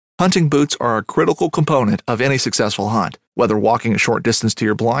Hunting boots are a critical component of any successful hunt. Whether walking a short distance to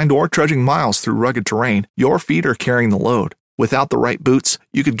your blind or trudging miles through rugged terrain, your feet are carrying the load. Without the right boots,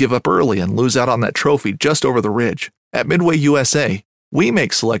 you could give up early and lose out on that trophy just over the ridge. At Midway USA, we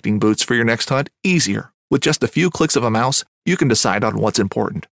make selecting boots for your next hunt easier. With just a few clicks of a mouse, you can decide on what's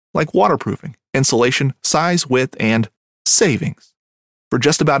important, like waterproofing, insulation, size, width, and savings. For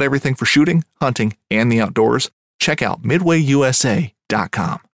just about everything for shooting, hunting, and the outdoors, check out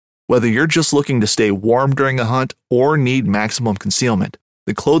MidwayUSA.com. Whether you're just looking to stay warm during a hunt or need maximum concealment,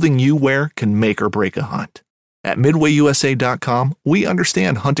 the clothing you wear can make or break a hunt. At MidwayUSA.com, we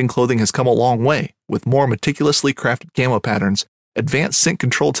understand hunting clothing has come a long way with more meticulously crafted camo patterns, advanced scent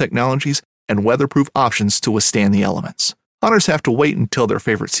control technologies, and weatherproof options to withstand the elements. Hunters have to wait until their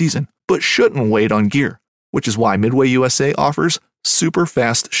favorite season, but shouldn't wait on gear, which is why Midway USA offers super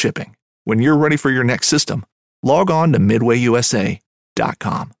fast shipping. When you're ready for your next system, log on to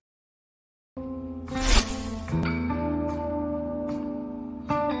MidwayUSA.com.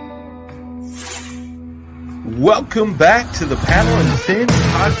 Welcome back to the Paddle and Fin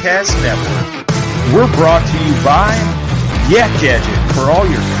Podcast Network. We're brought to you by Yak Gadget. For all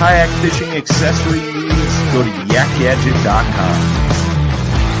your kayak fishing accessory needs, go to yakgadget.com.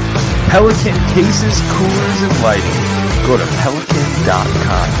 Pelican cases, coolers, and lighting. Go to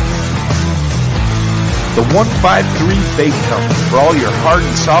pelican.com. The 153 Bait Company. For all your hard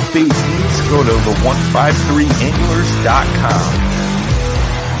and soft bait needs, go to the153anglers.com.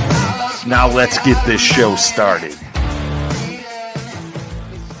 Now let's get this show started.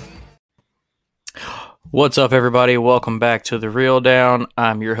 What's up, everybody? Welcome back to The Reel Down.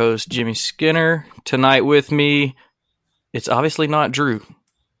 I'm your host, Jimmy Skinner. Tonight with me, it's obviously not Drew.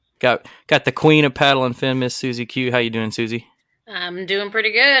 Got the queen of paddle and fin, Miss Susie Q. How you doing, Susie? I'm doing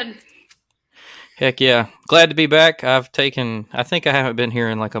pretty good. Heck yeah. Glad to be back. I think I haven't been here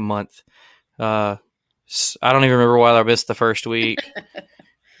in like a month. I don't even remember why I missed the first week.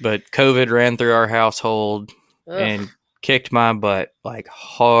 But COVID ran through our household and kicked my butt, like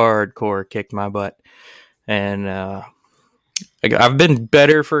hardcore kicked my butt. And I've been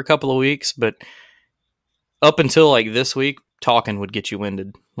better for a couple of weeks, but up until like this week, talking would get you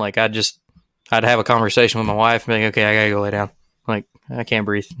winded. Like I'd have a conversation with my wife and be like, okay, I gotta go lay down. Like I can't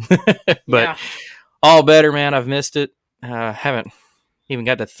breathe. But yeah. All better, man. I've missed it. Haven't even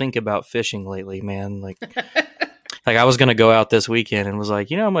got to think about fishing lately, man. Like I was going to go out this weekend and was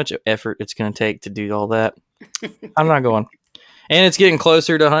like, you know how much effort it's going to take to do all that? I'm not going. And it's getting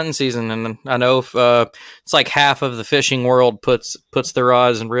closer to hunting season. And I know if, it's like half of the fishing world puts their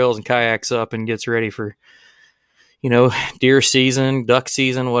rods and reels and kayaks up and gets ready for, deer season, duck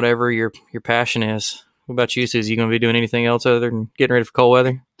season, whatever your passion is. What about you, Susie? You going to be doing anything else other than getting ready for cold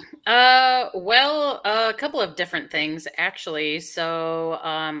weather? A couple of different things, actually. So,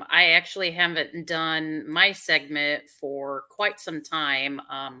 I actually haven't done my segment for quite some time.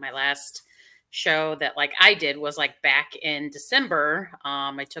 My last show that I did was back in December.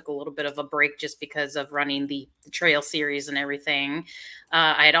 I took a little bit of a break just because of running the trail series and everything.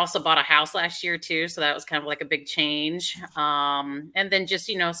 I had also bought a house last year too. So that was kind of like a big change. And then just,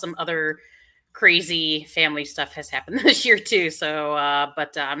 some other crazy family stuff has happened this year too. So,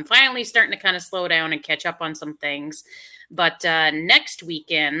 but I'm finally starting to kind of slow down and catch up on some things. But next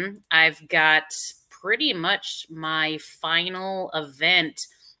weekend, I've got pretty much my final event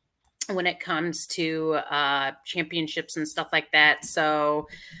when it comes to championships and stuff like that. So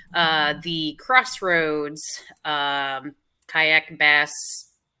the Crossroads kayak bass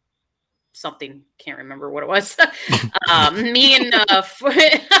something, can't remember what it was. Me and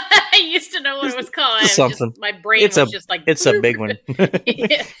I used to know what it was called. Something. My brain was just like, it's a big one.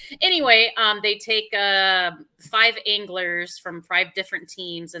 Yeah. Anyway, they take 5 anglers from 5 different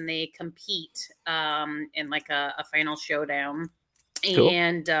teams and they compete in like a final showdown. Cool.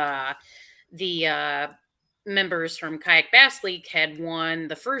 And the members from Kayak Bass League had won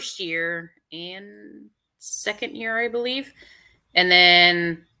the first year and second year, I believe. And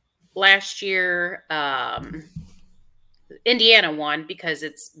then last year, Indiana won because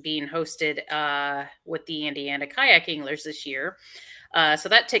it's being hosted with the Indiana Kayak Anglers this year. So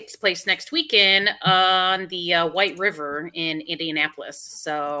that takes place next weekend on the White River in Indianapolis.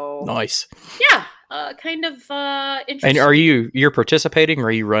 So nice. Yeah, kind of interesting. And you're participating or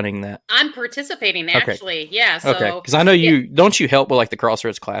are you running that? I'm participating actually. Okay. Yeah. So, okay. Because I know don't you help with like the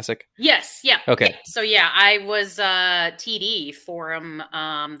Crossroads Classic? Yes. Yeah. Okay. Yeah. So yeah, I was TD for them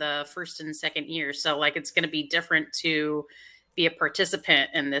the first and second year. So it's going to be different to be a participant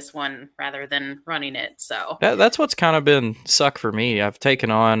in this one rather than running it. So that's what's kind of been suck for me. I've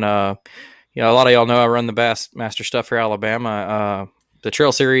taken on, a lot of y'all know I run the Bassmaster stuff for Alabama. the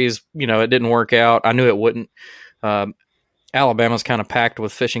trail series, it didn't work out. I knew it wouldn't. Alabama's kind of packed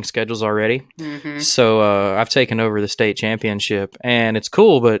with fishing schedules already. Mm-hmm. So I've taken over the state championship, and it's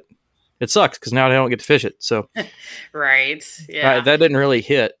cool, but it sucks because now they don't get to fish it. So right. Yeah. that didn't really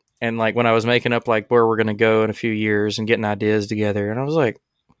hit. And like when I was making up like where we're going to go in a few years and getting ideas together, and I was like,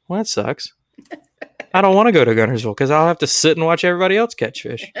 well, that sucks. I don't want to go to Guntersville because I'll have to sit and watch everybody else catch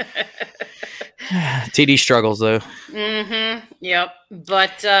fish. TD struggles though. Mm-hmm. Yep.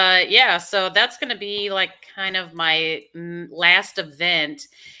 But so that's going to be like kind of my last event.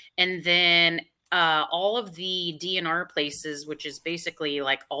 And then all of the DNR places, which is basically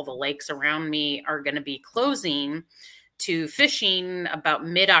like all the lakes around me, are going to be closing to fishing about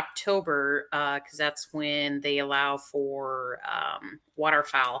mid-October because that's when they allow for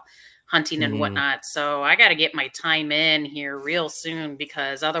waterfowl hunting and whatnot. So I got to get my time in here real soon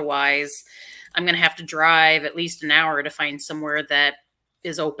because otherwise I'm going to have to drive at least an hour to find somewhere that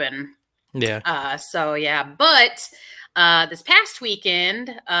is open. Yeah. But this past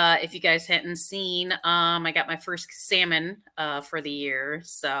weekend, if you guys hadn't seen, I got my first salmon for the year.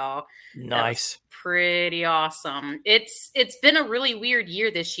 So nice. Pretty awesome. It's been a really weird year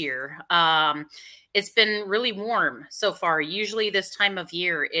this year. It's been really warm so far. Usually this time of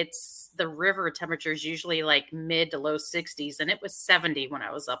year, the river temperature is usually like mid to low 60s, and it was 70 when I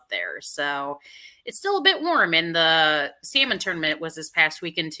was up there. So it's still a bit warm. And the salmon tournament was this past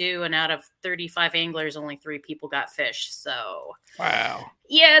weekend too. And out of 35 anglers, only 3 people got fish. So wow.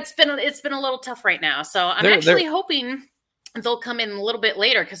 Yeah, it's been a little tough right now. So I'm actually hoping they'll come in a little bit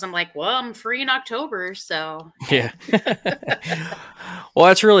later because I'm like, well, I'm free in October. So yeah. Well,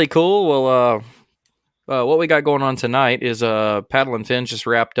 that's really cool. Well, what we got going on tonight is Paddle and Fin just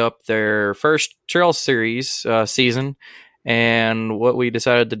wrapped up their first trail series season, and what we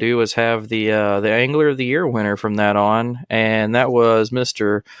decided to do was have the Angler of the Year winner from that on, and that was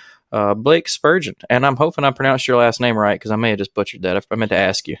Mr. Blake Spurgeon. And I'm hoping I pronounced your last name right because I may have just butchered that. I meant to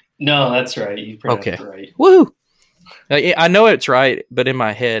ask you. No, that's right. You pronounced it right. Woo! I know it's right, but in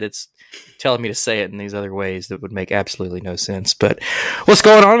my head it's telling me to say it in these other ways that would make absolutely no sense. But what's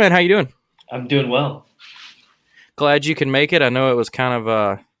going on, man? How you doing? I'm doing well. Glad you can make it. I know it was kind of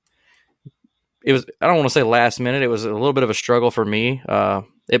I don't want to say last minute. It was a little bit of a struggle for me.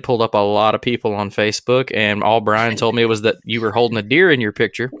 It pulled up a lot of people on Facebook, and all Brian told me was that you were holding a deer in your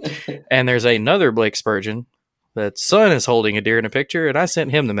picture, and there's another Blake Spurgeon that's son is holding a deer in a picture, and I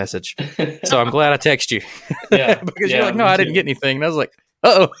sent him the message. So I'm glad I texted you. Yeah. Because you're like, no, I didn't get anything. And I was like,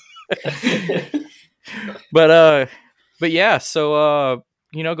 uh-oh. But yeah, so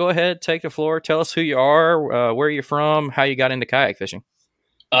go ahead, take the floor. Tell us who you are, where you're from, how you got into kayak fishing.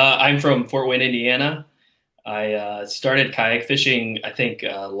 I'm from Fort Wayne, Indiana. I started kayak fishing, I think,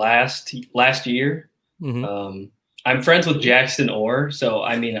 last year. Mm-hmm. I'm friends with Jackson Orr, so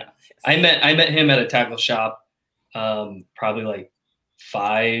I mean, I met him at a tackle shop probably like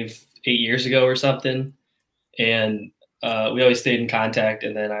 5-8 years ago or something, and we always stayed in contact.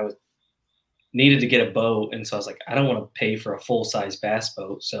 And then I needed to get a boat, and so I was like, I don't want to pay for a full-size bass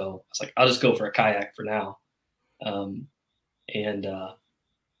boat, so I was like, I'll just go for a kayak for now.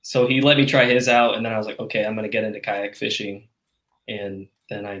 So he let me try his out, and then I was like, okay, I'm going to get into kayak fishing. And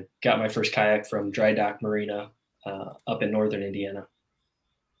then I got my first kayak from Dry Dock Marina up in northern Indiana.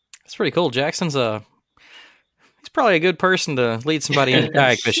 That's pretty cool. Jackson's he's probably a good person to lead somebody into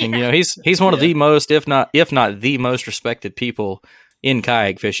kayak fishing. He's one of the most, if not the most respected people in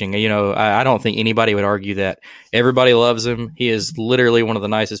kayak fishing. I don't think anybody would argue that. Everybody loves him. He is literally one of the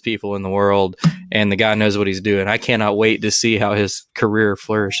nicest people in the world, and the guy knows what he's doing. I cannot wait to see how his career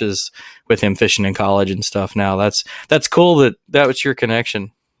flourishes with him fishing in college and stuff. Now that's cool that was your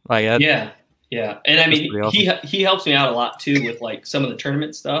connection. Like that, yeah. And I mean, awesome. he helps me out a lot too with like some of the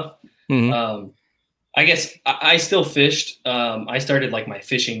tournament stuff. Mm-hmm. I guess I still fished. I started like my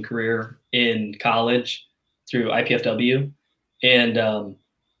fishing career in college through IPFW. And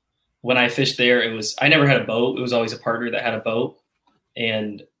when I fished there, I never had a boat. It was always a partner that had a boat.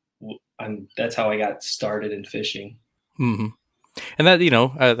 And that's how I got started in fishing. Mm-hmm. And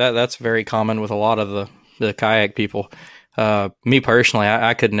that, that's very common with a lot of the kayak people. Me personally,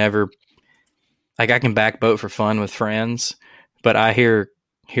 I could never, like, I can back boat for fun with friends, but I hear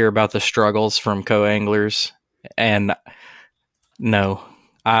about the struggles from co-anglers, and no,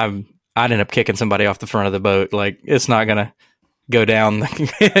 I'd end up kicking somebody off the front of the boat. Like, it's not going to go down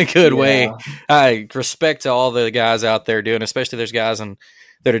the good way. I respect to all the guys out there doing, especially there's guys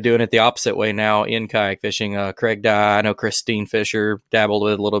that are doing it the opposite way now in kayak fishing. Craig Dye, I know Christine Fisher dabbled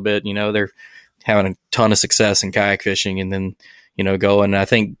with it a little bit. They're having a ton of success in kayak fishing, and then, going, I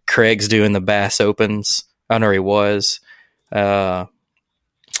think Craig's doing the Bass Opens. I know he was.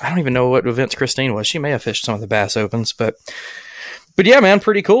 I don't even know what events Christine was. She may have fished some of the Bass Opens, but yeah, man,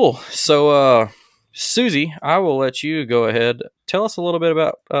 pretty cool. So, Susie, I will let you go ahead. Tell us a little bit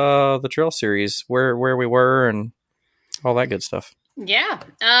about the trail series, where we were, and all that good stuff. Yeah.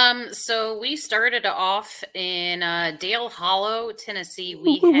 So we started off in Dale Hollow, Tennessee.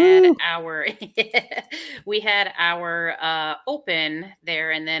 We had our open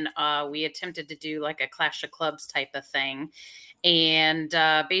there, and then we attempted to do like a Clash of Clubs type of thing. And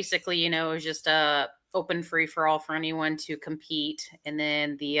basically, it was just open free for all for anyone to compete. And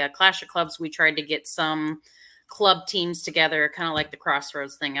then the Clash of Clubs, we tried to get some club teams together, kind of like the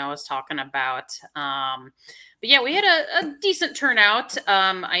Crossroads thing I was talking about. But yeah, we had a decent turnout.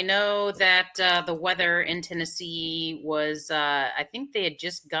 I know that the weather in Tennessee was, I think they had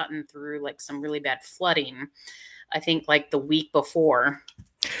just gotten through like some really bad flooding, I think like the week before.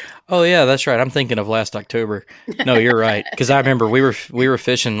 Oh yeah, that's right. I'm thinking of last October. No, you're right. Because I remember we were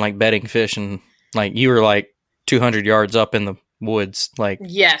fishing, like bedding fish, and like you were like 200 yards up in the woods, like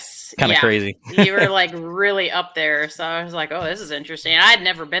yes, kind of crazy. You were like really up there, so I was like, oh, this is interesting. I'd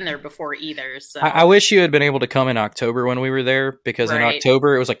never been there before either. So I wish you had been able to come in October when we were there, because in Right.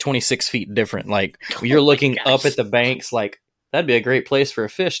 October it was like 26 feet different. Like you're looking up at the banks, like that'd be a great place for a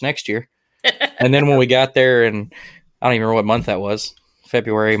fish next year. And then when we got there, and I don't even remember what month that was,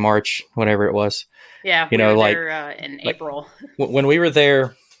 February, March, whatever it was. Yeah, you we know, were like there, in April. When we were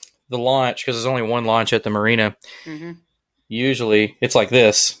there, the launch, because there's only one launch at the marina. Mm-hmm. Usually it's like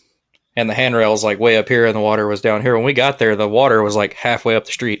this, and the handrail is like way up here, and the water was down here. When we got there, the water was like halfway up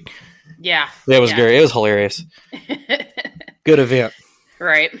the street. Yeah, It was great. It was hilarious. Good event.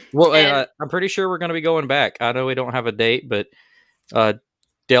 Right. Well, I'm pretty sure we're going to be going back. I know we don't have a date, but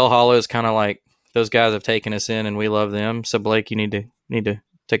Dale Hollow is kind of like, those guys have taken us in, and we love them. So Blake, you need to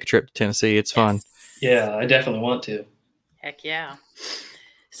take a trip to Tennessee. It's fun. Yeah, I definitely want to. Heck yeah.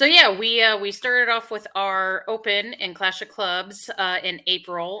 So yeah, we started off with our open in Clash of Clubs in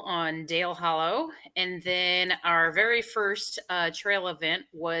April on Dale Hollow, and then our very first trail event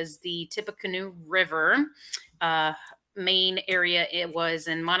was the Tippecanoe River main area. It was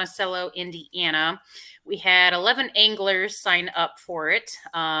in Monticello, Indiana. We had 11 anglers sign up for it,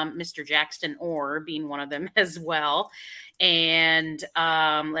 Mr. Jackson Orr being one of them as well. And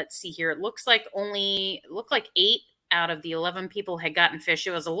let's see here. It looked like 8 out of the 11 people had gotten fish.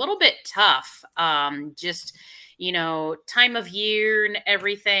 It was a little bit tough. Just, time of year and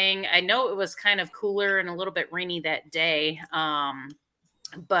everything. I know it was kind of cooler and a little bit rainy that day.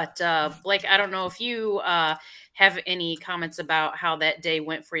 But Blake, I don't know if you have any comments about how that day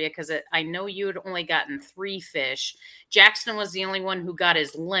went for you, because I know you had only gotten 3 fish. Jackson was the only one who got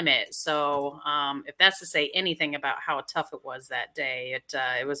his limit. So if that's to say anything about how tough it was that day,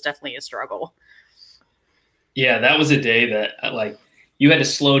 it was definitely a struggle. Yeah, that was a day that like you had to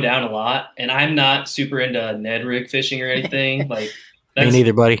slow down a lot, and I'm not super into Ned rig fishing or anything. Like Me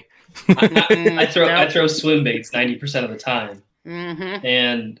neither, buddy. I throw swim baits 90% of the time. Mm-hmm.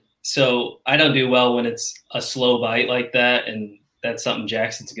 And so I don't do well when it's a slow bite like that, and that's something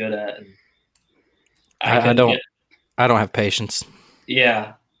Jackson's good at. And I don't have patience.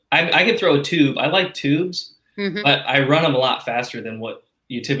 Yeah, I can throw a tube. I like tubes, Mm-hmm. but I run them a lot faster than what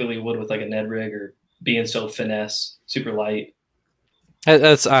you typically would with like a Ned rig, or being so finesse, super light.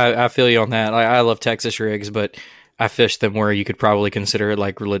 I feel you on that. I love Texas rigs, but I fish them where you could probably consider it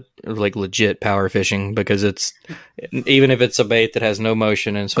like legit power fishing, because it's, even if it's a bait that has no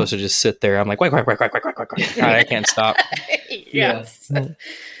motion and it's supposed to just sit there, I'm like, quack, quack, quack, quack, quack, quack, quack. I can't stop. Yes.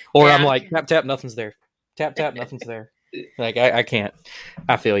 Or Yeah. I'm like, tap, tap, nothing's there. Tap, tap, nothing's there. Like, I can't.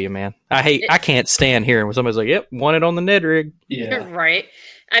 I feel you, man. I can't stand hearing when somebody's like, yep, want it on the Ned rig. Yeah. Right.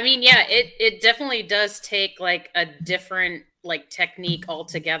 I mean, yeah, it definitely does take like a different like technique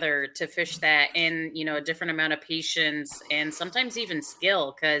altogether to fish that, and a different amount of patience and sometimes even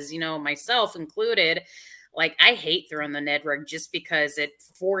skill, because myself included, like I hate throwing the Ned rig just because it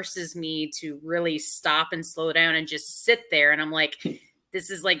forces me to really stop and slow down and just sit there, and I'm like, this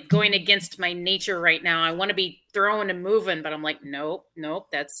is like going against my nature right now. I want to be throwing and moving, but I'm like, nope.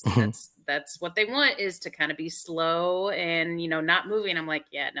 That's what they want, is to kind of be slow and, not moving. I'm like,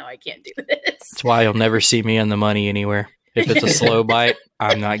 yeah, no, I can't do this. That's why you'll never see me on the money anywhere. If it's a slow bite,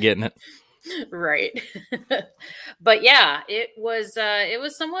 I'm not getting it. Right. But yeah, it was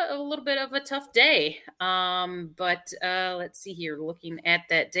somewhat a little bit of a tough day. But let's see here, looking at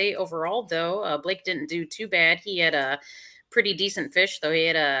that day overall though, Blake didn't do too bad. He had a pretty decent fish though. He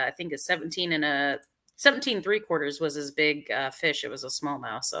had I think a 17 3/4 was his big fish. It was a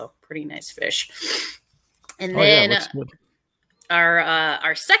smallmouth, so pretty nice fish. And then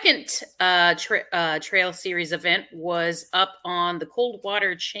Our second trail series event was up on the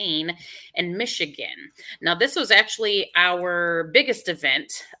Coldwater Chain in Michigan. Now, this was actually our biggest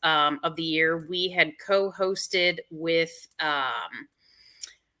event of the year. We had co-hosted with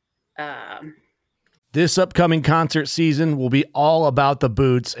This upcoming concert season will be all about the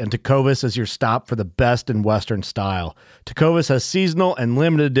boots, and Tecovas is your stop for the best in Western style. Tecovas has seasonal and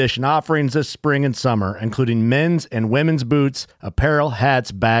limited edition offerings this spring and summer, including men's and women's boots, apparel,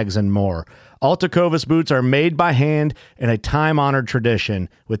 hats, bags, and more. All Tecovas boots are made by hand in a time-honored tradition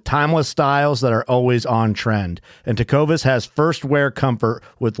with timeless styles that are always on trend. And Tecovas has first wear comfort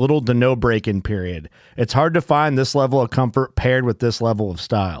with little to no break-in period. It's hard to find this level of comfort paired with this level of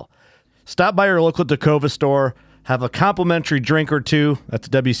style. Stop by your local Tecovas store, have a complimentary drink or two, that's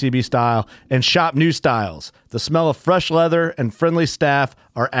WCB style, and shop new styles. The smell of fresh leather and friendly staff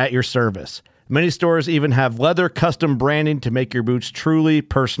are at your service. Many stores even have leather custom branding to make your boots truly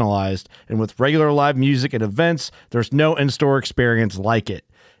personalized. And with regular live music and events, there's no in-store experience like it.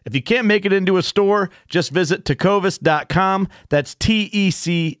 If you can't make it into a store, just visit tecovas.com. That's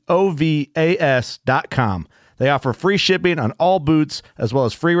TECOVAS.com. They offer free shipping on all boots, as well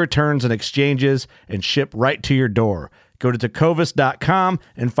as free returns and exchanges, and ship right to your door. Go to tecovas.com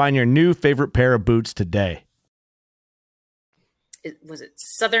and find your new favorite pair of boots today. Was it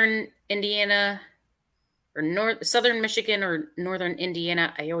Southern Indiana or Southern Michigan or Northern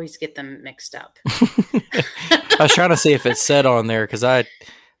Indiana? I always get them mixed up. I was trying to see if it said on there because I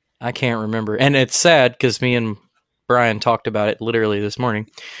can't remember. And it's sad because me and Brian talked about it literally this morning.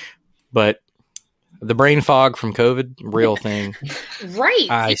 But the brain fog from COVID, real thing. Right.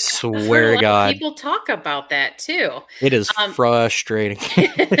 I swear to God. People talk about that too. It is frustrating.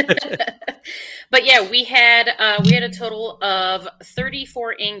 But yeah, we had a total of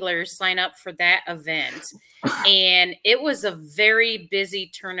 34 anglers sign up for that event. And it was a very busy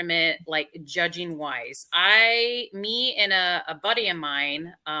tournament, like judging wise. Me and a buddy of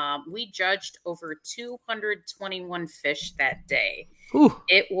mine, we judged over 221 fish that day. Ooh.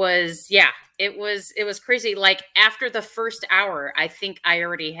 It was crazy. Like after the first hour, I think I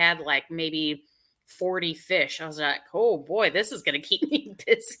already had like maybe 40 fish. I was like, oh boy, this is going to keep me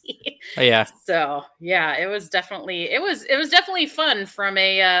busy. Oh, yeah. So yeah, it was definitely fun from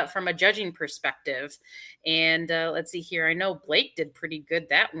a judging perspective. And let's see here. I know Blake did pretty good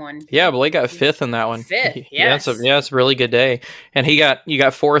that one. Yeah, Blake got fifth in that one. Fifth, yes. Yeah, it's a really good day. And you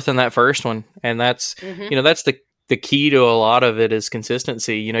got fourth in that first one. And that's that's the key to a lot of it is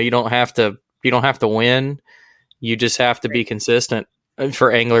consistency. You don't have to win. You just have to be consistent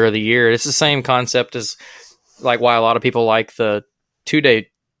for Angler of the Year. It's the same concept as like why a lot of people like the 2-day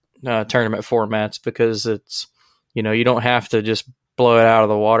tournament formats, because it's, you don't have to just blow it out of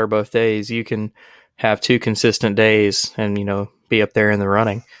the water both days. You can have 2 consistent days and, be up there in the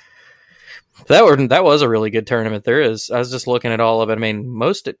running. That was a really good tournament. I was just looking at all of it. I mean,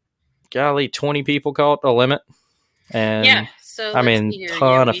 20 people caught a limit. And yeah, so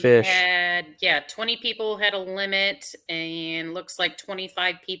ton of fish. 20 people had a limit, and looks like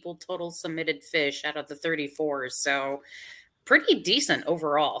 25 people total submitted fish out of the 34. So pretty decent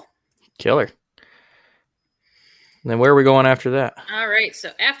overall. Killer. And then where are we going after that? All right.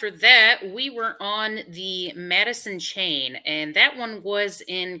 So after that, we were on the Madison Chain, and that one was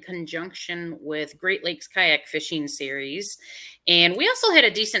in conjunction with Great Lakes Kayak Fishing Series. And we also had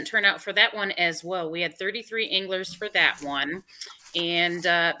a decent turnout for that one as well. We had 33 anglers for that one. And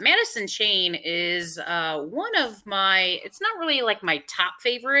Madison Chain is one of it's not really like my top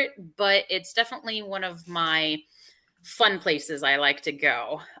favorite, but it's definitely one of my fun places I like to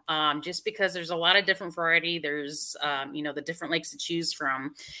go, just because there's a lot of different variety. There's, the different lakes to choose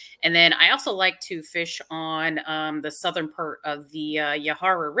from. And then I also like to fish on the southern part of the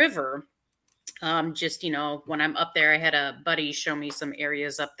Yahara River. Just, when I'm up there, I had a buddy show me some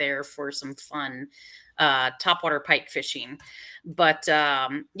areas up there for some fun topwater pike fishing. But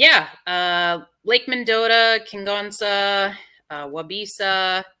Lake Mendota, Kingonsa,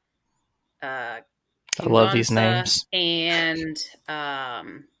 Wabisa, I love these names. And I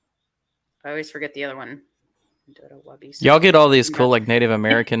always forget the other one. Mendota, Wabisa. Y'all get all these cool like Native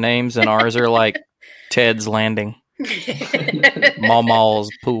American names, and ours are like Ted's Landing. Mama's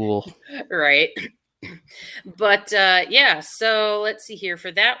Pool. Right. But so let's see here. For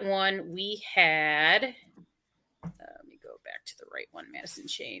that one, we had let me go back to the right one, Madison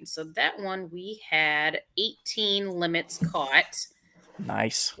Chain. So that one we had 18 limits caught.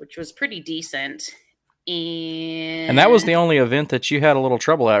 Nice. Which was pretty decent. And that was the only event that you had a little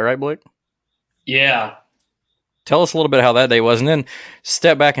trouble at, right, Blake? Yeah. Tell us a little bit how that day was, and then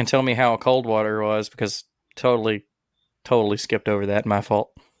step back and tell me how Coldwater was, because totally totally skipped over that. My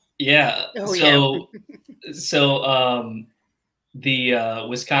fault. Yeah. Oh, So the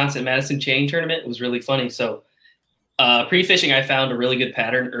Wisconsin Madison chain tournament was really funny. So pre-fishing, I found a really good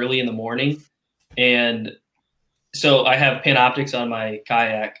pattern early in the morning, and so I have Panoptics on my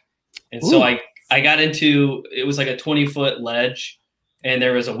kayak, and so I got into, it was like a 20-foot ledge, and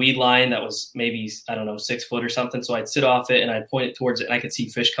there was a weed line that was maybe, I don't know, 6 foot or something. So I'd sit off it and I'd point it towards it, and I could see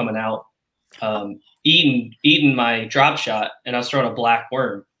fish coming out, eating my drop shot, and I was throwing a black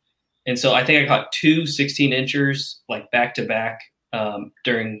worm. And so I think I caught 2 16-inchers like back to back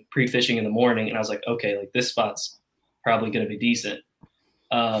during pre-fishing in the morning. And I was like, okay, like this spot's probably going to be decent.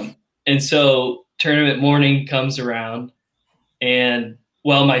 And so tournament morning comes around, and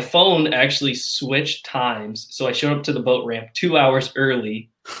well, my phone actually switched times. So I showed up to the boat ramp 2 hours early.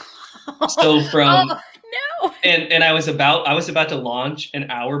 So from and I was about to launch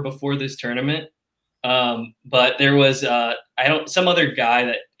an hour before this tournament. But there was some other guy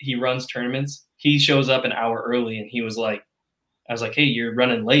that he runs tournaments. He shows up an hour early, and he was like, I was like, hey, you're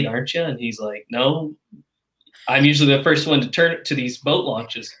running late, aren't you? And he's like, no, I'm usually the first one to turn to these boat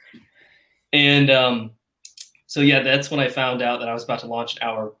launches. And so yeah, that's when I found out that I was about to launch an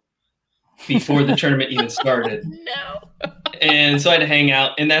hour before the tournament even started. No. And so I had to hang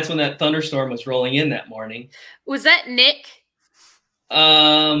out, and that's when that thunderstorm was rolling in that morning. Was that Nick?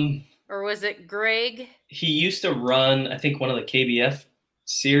 Or was it Greg? He used to run, I think, one of the KBF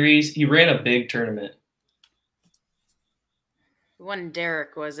series. He ran a big tournament. One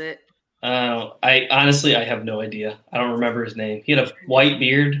Derek, was it? I honestly have no idea. I don't remember his name. He had a white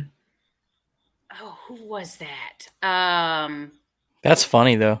beard. Oh, who was that? That's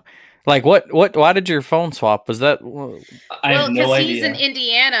funny though. Like why did your phone swap? Was that I have no idea. He's in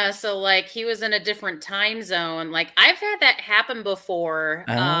Indiana, so like he was in a different time zone. Like I've had that happen before.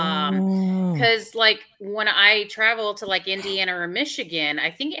 Because like when I travel to like Indiana or Michigan,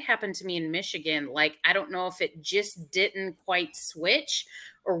 I think it happened to me in Michigan. Like I don't know if it just didn't quite switch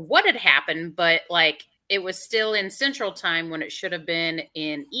or what had happened, but like it was still in Central Time when it should have been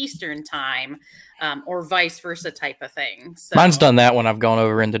in Eastern Time, or vice versa type of thing. So. Mine's done that when I've gone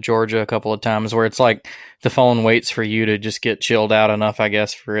over into Georgia a couple of times, where it's like the phone waits for you to just get chilled out enough, I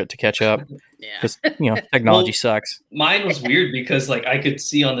guess, for it to catch up. Yeah, because technology sucks. Mine was weird because like I could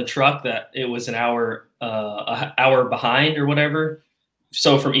see on the truck that it was an hour behind or whatever.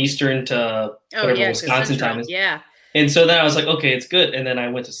 So from Eastern to whatever Wisconsin time is. Yeah. And so then I was like, okay, it's good. And then I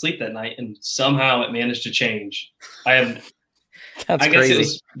went to sleep that night, and somehow it managed to change. I guess crazy. it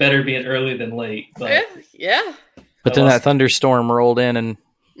was better being early than late. But yeah. But then that thunderstorm rolled in and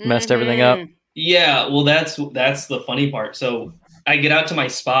messed everything up. Yeah, well, that's the funny part. So I get out to my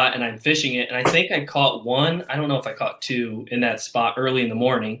spot and I'm fishing it, and I think I caught one. I don't know if I caught 2 in that spot early in the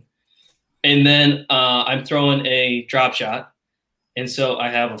morning. And then I'm throwing a drop shot, and so I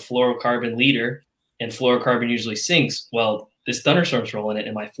have a fluorocarbon leader. And fluorocarbon usually sinks. Well, this thunderstorm's rolling in,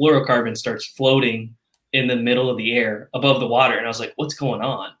 and my fluorocarbon starts floating in the middle of the air above the water. And I was like, what's going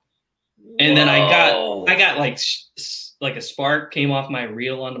on? And then I got like a spark came off my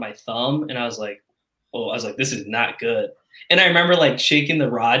reel onto my thumb. And I was like, this is not good. And I remember like shaking the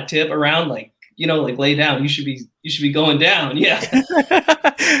rod tip around, like, like lay down. You should be going down. Yeah.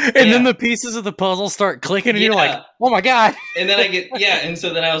 And then the pieces of the puzzle start clicking, and you're like, oh my God. And then and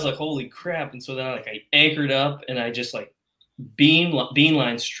so then I was like, holy crap. And so then I anchored up, and I just like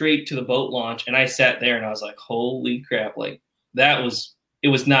beamline straight to the boat launch. And I sat there, and I was like, holy crap. Like that was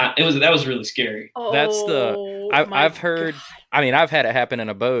really scary. Oh, I've heard, God. I mean, I've had it happen in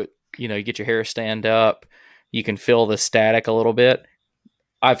a boat. You get your hair stand up, you can feel the static a little bit.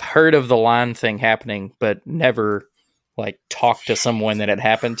 I've heard of the line thing happening, but never like talked to someone that it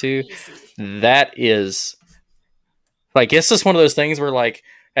happened to. That is like, it's just one of those things where like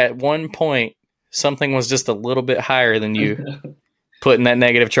at one point something was just a little bit higher than you putting that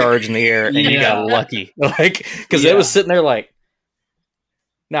negative charge in the air, and you got lucky. Like, because it was sitting there like,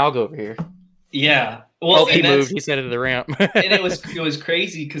 now I'll go over here. Yeah. Well, he moved. He set it to the ramp. And it was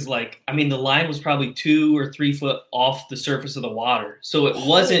crazy because, like, I mean, the line was probably 2 or 3 foot off the surface of the water, so it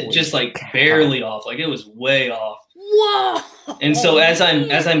wasn't just like barely off; like it was way off. Whoa! And so as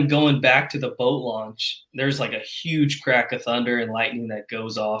I'm going back to the boat launch, there's like a huge crack of thunder and lightning that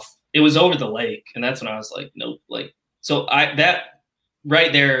goes off. It was over the lake, and that's when I was like, nope. Like, so that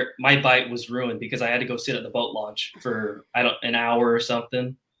right there, my bite was ruined because I had to go sit at the boat launch for an hour or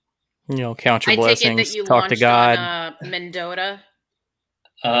something. Count your blessings. I take it that you talk to God. On, Mendota.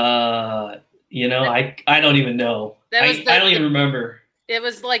 I don't even know. I don't even remember. It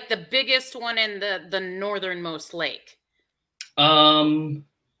was like the biggest one in the northernmost lake. Was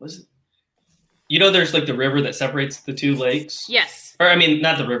it? there's like the river that separates the two lakes. Yes. Or I mean,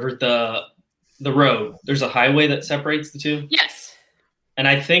 not the river, the road. There's a highway that separates the two. Yes. And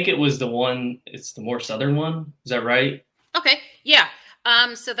I think it was it's the more southern one. Is that right? Okay. Yeah.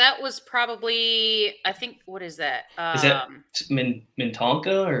 So that was probably, I think, what is that? Is that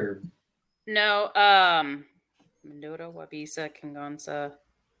Mintonka or? No. Mendota, Wabisa, Kangansa.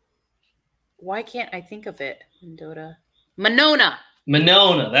 Why can't I think of it? Mendota.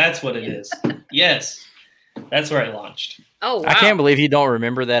 Monona, that's what it is. Yes. That's where I launched. Oh, wow. I can't believe you don't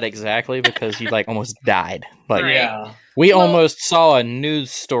remember that exactly because you like almost died. Like, Right. Yeah. we almost saw a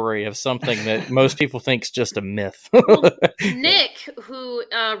news story of something that most people think is just a myth. Nick, who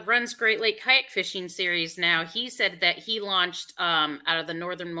runs Great Lake Kayak Fishing Series now, he said that he launched out of the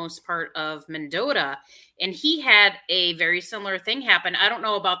northernmost part of Mendota, and he had a very similar thing happen. I don't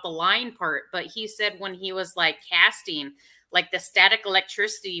know about the line part, but he said when he was like casting, like the static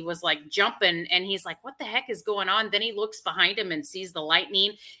electricity was like jumping, and he's like, what the heck is going on? Then he looks behind him and sees the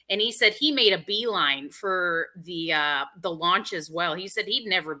lightning. And he said he made a beeline for the launch as well. He said he'd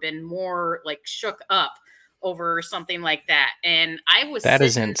never been more like shook up over something like that. And That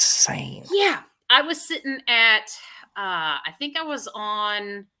is insane. Yeah. I was sitting at, I think I was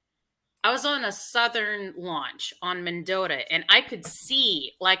on a southern launch on Mendota, and I could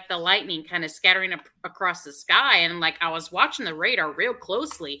see like the lightning kind of scattering across the sky. And like, I was watching the radar real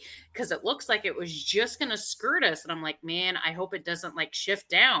closely because it looks like it was just going to skirt us. And I'm like, man, I hope it doesn't like shift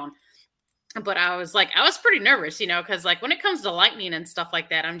down. But I was pretty nervous, because like when it comes to lightning and stuff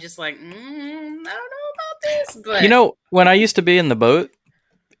like that, I'm just like, I don't know about this. But when I used to be in the boat,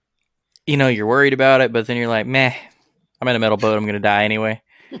 you're worried about it, but then you're like, meh, I'm in a metal boat. I'm going to die anyway.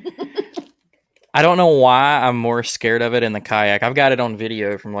 I don't know why I'm more scared of it in the kayak. I've got it on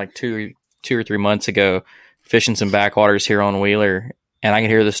video from like two or 3 months ago, fishing some backwaters here on Wheeler, and I could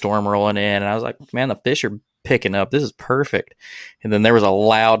hear the storm rolling in, and I was like, man, the fish are picking up. This is perfect. And then there was a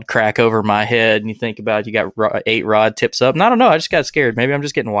loud crack over my head, and you think about it, you got 8 rod tips up, and I don't know, I just got scared. Maybe I'm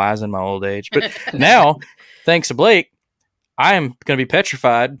just getting wise in my old age. But now, thanks to Blake, I am going to be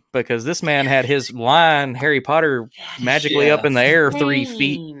petrified because this man had his line Harry Potter magically up in the air 3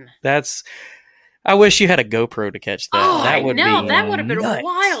 feet. I wish you had a GoPro to catch that. Oh, that would that would have been nuts.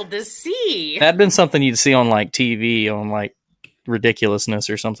 wild to see. That'd been something you'd see on like TV, on like Ridiculousness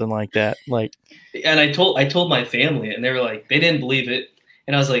or something like that. Like, and I told my family, and they were like, they didn't believe it,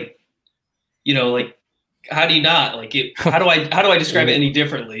 and I was like, like, how do you not like it? How do I describe it any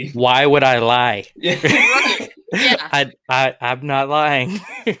differently? Why would I lie? Right. Yeah. I'm not lying.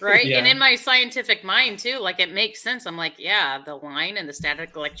 Right. Yeah. And in my scientific mind too, like it makes sense. I'm like, yeah, the line and the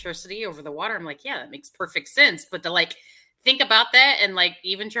static electricity over the water. I'm like, yeah, that makes perfect sense. But to like think about that and like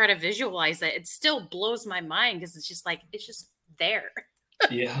even try to visualize that, it still blows my mind because it's just there.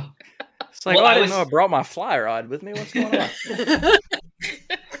 Yeah. It's like, I didn't know I brought my fly rod with me. What's going on?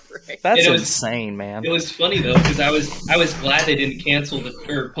 Right. That's insane, man. It was funny though, because I was glad they didn't cancel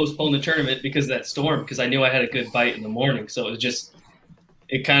or postpone the tournament because of that storm, because I knew I had a good bite in the morning. So it was just,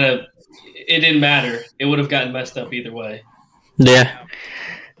 it didn't matter. It would have gotten messed up either way. Yeah.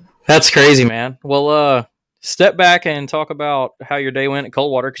 That's crazy, man. Well, step back and talk about how your day went at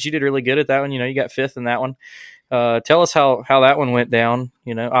Coldwater, because you did really good at that one. You got 5th in that one. Tell us how that one went down.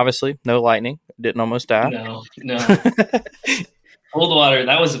 Obviously no lightning, didn't almost die. No. Coldwater,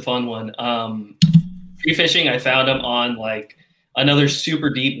 that was a fun one. Pre-fishing, I found them on like another super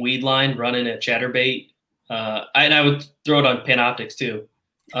deep weed line running a chatterbait. And I would throw it on Panoptics too.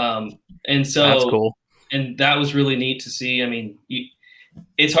 And so that's cool. And that was really neat to see. I mean,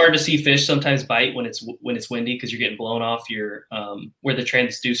 it's hard to see fish sometimes bite when it's windy because you're getting blown off your where the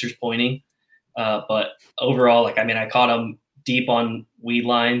transducer's pointing. But overall, I caught them deep on weed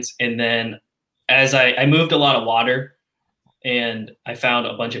lines, and then as I moved a lot of water, and I found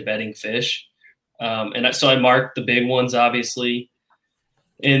a bunch of bedding fish, and so I marked the big ones, obviously,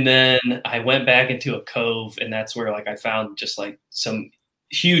 and then I went back into a cove, and that's where I found just some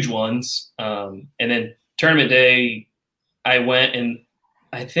huge ones, and then tournament day, I went and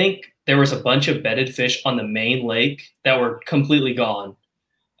I think there was a bunch of bedded fish on the main lake that were completely gone.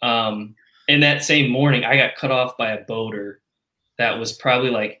 And that same morning, I got cut off by a boater that was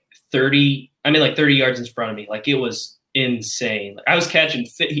probably 30 yards in front of me. It was insane. I was catching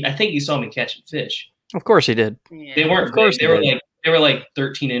fish. I think you saw me catching fish. Of course he did. Yeah. They weren't. Of course they were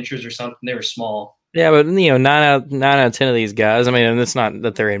 13 inches or something. They were small. Yeah, but 9 out of 10 of these guys. I mean, and it's not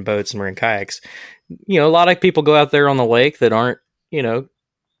that they're in boats and we're in kayaks. A lot of people go out there on the lake that aren't,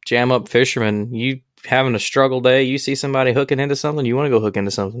 jam up fishermen. You having a struggle day, you see somebody hooking into something, you want to go hook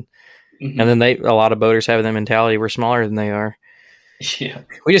into something. Mm-hmm. And then a lot of boaters have that mentality. We're smaller than they are. Yeah.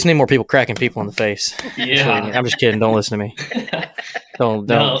 We just need more people cracking people in the face. Yeah. I'm just kidding. Don't listen to me. Don't.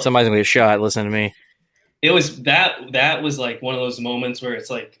 No. Somebody's gonna get shot. Listen to me. It was that was like one of those moments where it's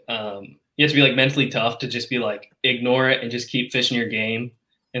like you have to be like mentally tough to just be like ignore it and just keep fishing your game.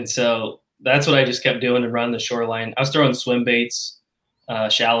 And so that's what I just kept doing and running the shoreline. I was throwing swim baits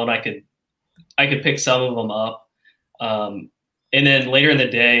shallow, and I could pick some of them up. And then later in the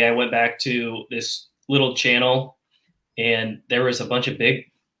day, I went back to this little channel, and there was a bunch of big,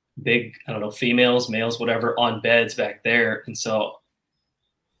 I don't know, females, males, whatever, on beds back there. And so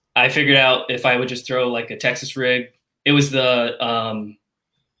I figured out if I would just throw like a Texas rig. It was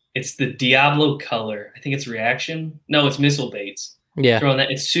it's the Diablo color. I think it's Reaction. No, it's Missile Baits. Yeah. Throwing that.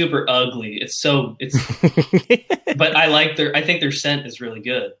 It's super ugly. But I think their scent is really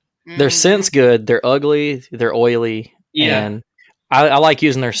good. Their scent's good. They're ugly. They're oily. Yeah. And I like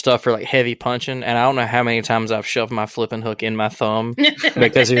using their stuff for like heavy punching. And I don't know how many times I've shoved my flipping hook in my thumb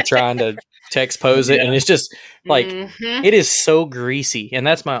because you're trying to text pose it. And it's just like, it is so greasy. And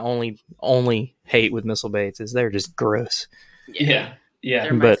that's my only hate with missile baits is they're just gross. Yeah. Yeah.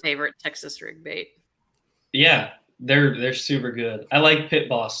 They're my favorite Texas rig bait. Yeah. They're super good. I like Pit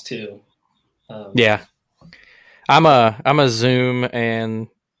Boss too. Yeah. I'm a Zoom, and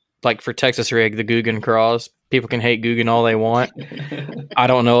like for Texas rig, the Guggen Craws. People can hate Guggen all they want. I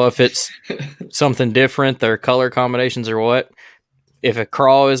don't know if it's something different, their color combinations or what. If a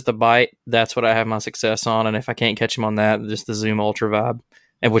craw is the bite, that's what I have my success on. And if I can't catch them on that, just the Zoom Ultra Vibe,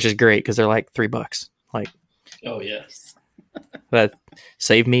 and which is great because they're like $3. Like, oh yes, that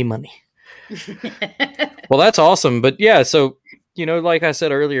saved me money. Well, that's awesome. But yeah, so like I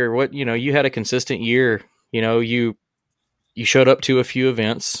said earlier, you had a consistent year. You showed up to a few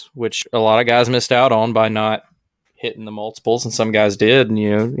events, which a lot of guys missed out on by not hitting the multiples, and some guys did. And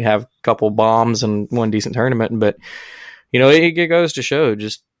you have a couple bombs and one decent tournament. But it goes to show: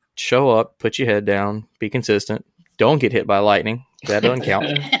 just show up, put your head down, be consistent. Don't get hit by lightning. That doesn't count.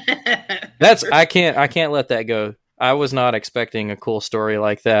 I can't let that go. I was not expecting a cool story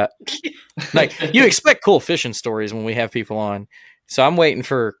like that. Like, you expect cool fishing stories when we have people on. So I'm waiting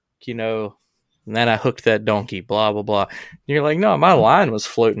for, and then I hooked that donkey, blah, blah, blah. And you're like, no, my line was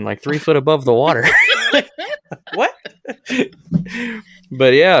floating like 3 foot above the water. What?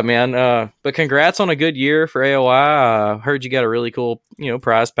 But yeah, man. But congrats on a good year for AOY. I heard you got a really cool,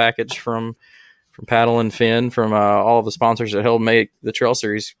 prize package from Paddle and Fin, from all of the sponsors that helped make the Trail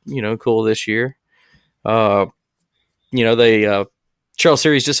Series, cool this year. The Trail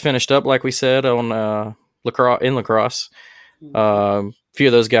Series just finished up, like we said, on lacrosse. A few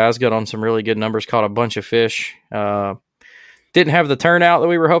of those guys got on some really good numbers, caught a bunch of fish. Didn't have the turnout that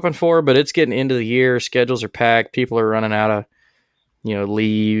we were hoping for, but it's getting into the year. Schedules are packed. People are running out of,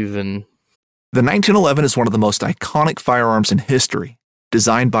 leave. And the 1911 is one of the most iconic firearms in history.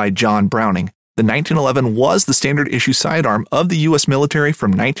 Designed by John Browning, the 1911 was the standard issue sidearm of the U.S. military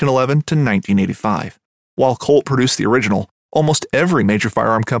from 1911 to 1985. While Colt produced the original, almost every major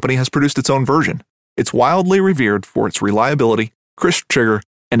firearm company has produced its own version. It's wildly revered for its reliability, crisp trigger,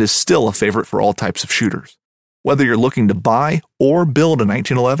 and is still a favorite for all types of shooters. Whether you're looking to buy or build a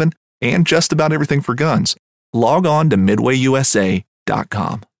 1911 and just about everything for guns, log on to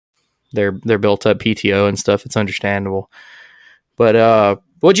midwayusa.com. They're built up PTO and stuff. It's understandable. But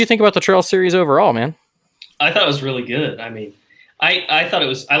what'd you think about the Trail Series overall, man? I thought it was really good. I mean, I thought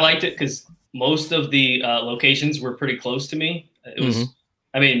I liked it because most of the locations were pretty close to me. It was,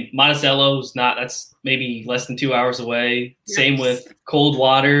 Monticello's that's maybe less than 2 hours away. Nice. Same with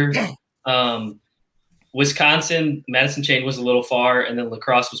Coldwater. Wisconsin, Madison Chain was a little far, and then La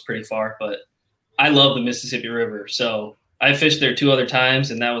Crosse was pretty far, but I love the Mississippi River. So I fished there 2 other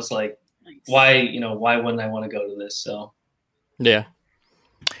times, and that was like, nice. Why wouldn't I want to go to this? So, yeah.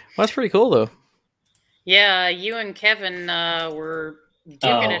 Well, that's pretty cool though. Yeah. You and Kevin were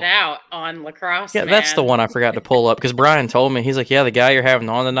duking it out on La Crosse. Yeah, man. That's the one I forgot to pull up because Brian told me, he's like, yeah, the guy you're having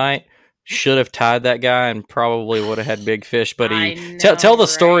on tonight should have tied that guy and probably would have had big fish. But tell the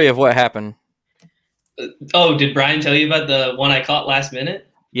story of what happened. Did Brian tell you about the one I caught last minute?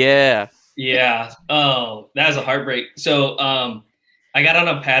 Yeah. Yeah. Oh, that was a heartbreak. So I got on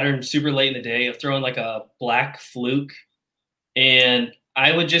a pattern super late in the day of throwing like a black fluke, and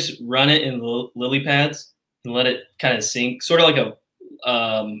I would just run it in lily pads and let it kind of sink, sort of like a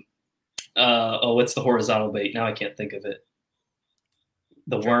what's the horizontal bait? Now I can't think of it.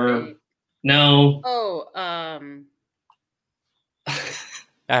 The worm. Bait. No. I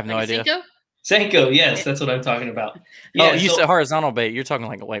have no idea. Senko, yes, that's what I'm talking about. Yeah, you said horizontal bait. You're talking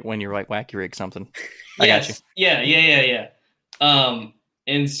like when you're like wacky rig something. I got you. Yeah.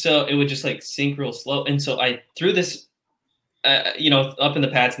 And so it would just like sink real slow. And so I threw this up in the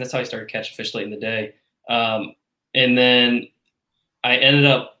pads, and that's how I started catching fish late in the day. And then I ended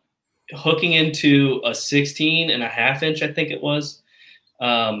up hooking into a 16.5 inch, I think it was.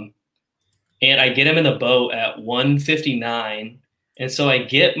 And I get him in the boat at 1:59. And so I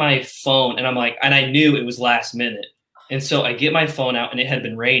get my phone, and I knew it was last minute. And so I get my phone out, and it had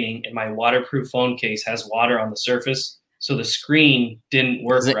been raining, and my waterproof phone case has water on the surface. So the screen didn't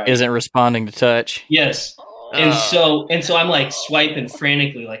work right. Isn't responding to touch. Yes. And so I'm like swiping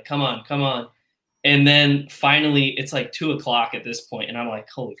frantically, like, come on. And then finally it's like 2:00 at this point, and I'm like,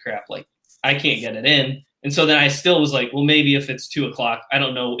 holy crap, like I can't get it in. And so then I still was like, well, maybe if it's 2:00, I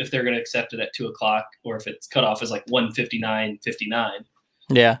don't know if they're going to accept it at 2:00 or if it's cut off as like 1:59:59.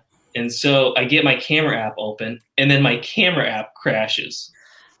 Yeah. And so I get my camera app open, and then my camera app crashes.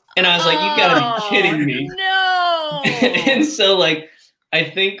 And I was like, you gotta be kidding me. No. And so like, I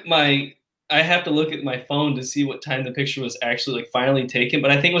think I have to look at my phone to see what time the picture was actually like finally taken,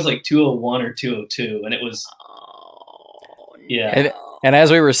 but I think it was like 2:01 or 2:02, and it was, yeah. And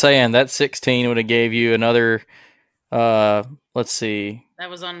as we were saying, that 16 would have gave you another, let's see. That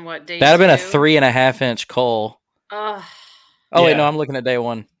was on what day? That'd have been a 3.5 inch coal. Wait, no, I'm looking at day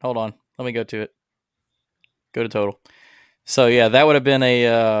one. Hold on. Let me go to it. Go to total. So yeah, that would have been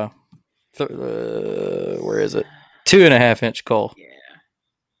a, where is it? 2.5 inch coal. Yeah.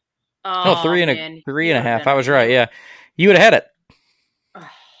 No, 3.5. I was right. Yeah. You would have had it.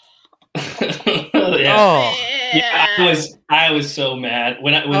 Yeah. Oh. Yeah, I was so mad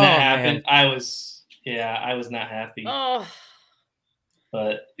when that happened. Man. I was not happy. Oh.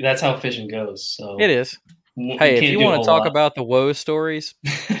 But that's how fishing goes. So it is. Hey, if you want to talk about the woe stories,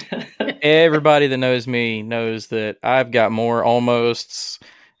 everybody that knows me knows that I've got more almosts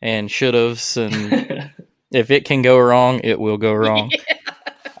and should-haves, and if it can go wrong, it will go wrong. Yeah.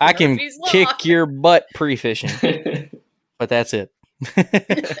 I can kick your butt pre-fishing, but that's it.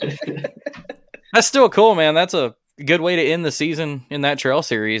 That's still cool, man. That's a good way to end the season in that trail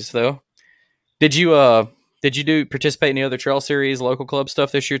series, though. Did you participate in any other trail series, local club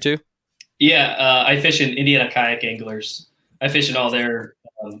stuff this year too? Yeah, I fish in Indiana Kayak Anglers. I fish in all their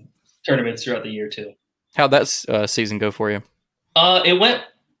tournaments throughout the year too. How'd that season go for you? It went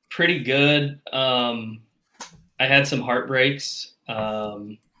pretty good. I had some heartbreaks.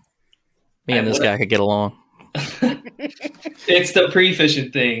 Me and this guy could get along. It's the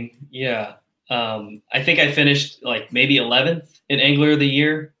pre-fishing thing. Yeah. I think I finished like maybe 11th in Angler of the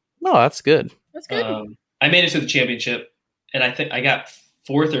Year. No, that's good. That's good. I made it to the championship, and I think I got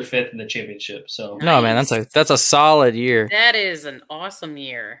 4th or 5th in the championship. So no, man, that's a solid year. That is an awesome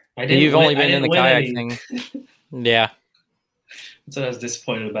year. You've only been in the kayak thing. Yeah. That's what I was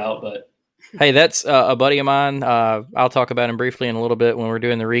disappointed about, but hey, that's a buddy of mine. I'll talk about him briefly in a little bit when we're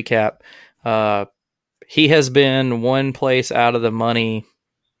doing the recap. He has been one place out of the money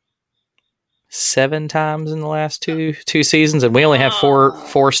 7 times in the last two seasons, and we only have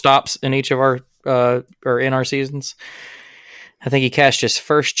four stops in each of our or in our seasons. I think he cashed his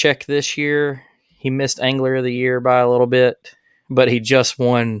first check this year. He missed Angler of the Year by a little bit, but he just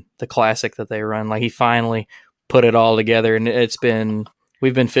won the classic that they run. Like, he finally put it all together, and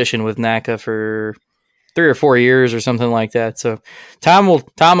we've been fishing with NACA for 3 or 4 years or something like that. So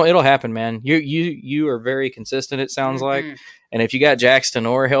it'll happen, man. You are very consistent, it sounds like. And if you got Jackson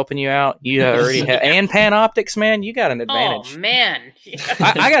Orr helping you out, you already have, and Panoptics, man, you got an advantage. Oh man,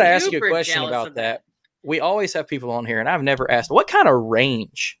 I got to ask you a question about that. We always have people on here, and I've never asked, what kind of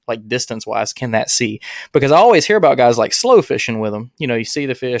range, like distance-wise, can that see? Because I always hear about guys like slow fishing with them. You know, you see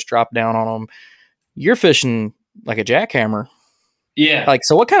the fish drop down on them. You're fishing like a jackhammer. Yeah. Like,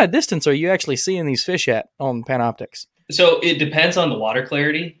 so what kind of distance are you actually seeing these fish at on Panoptics? So it depends on the water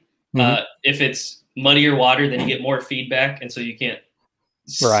clarity. Mm-hmm. If it's muddier water, then you get more feedback, and so you can't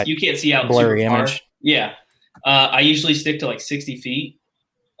see out blurry super image. Far. Yeah. I usually stick to like 60 feet,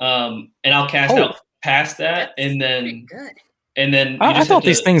 and I'll cast out past that, and then I thought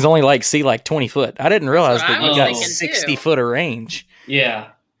these things only see like 20 foot. I didn't realize that you got 60 foot of range. Yeah.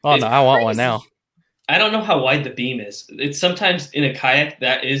 Oh no, I want one now. I don't know how wide the beam is. It's sometimes in a kayak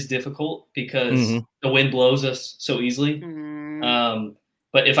that is difficult because the wind blows us so easily.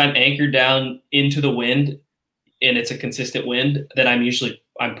 But if I'm anchored down into the wind and it's a consistent wind, then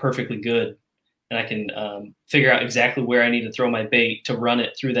I'm perfectly good, and I can figure out exactly where I need to throw my bait to run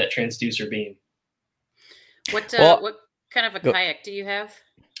it through that transducer beam. What kind of a kayak do you have?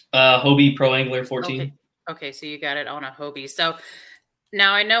 Hobie Pro Angler 14. Okay, so you got it on a Hobie. So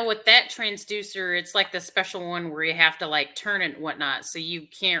now I know with that transducer, it's like the special one where you have to like turn it and whatnot. So you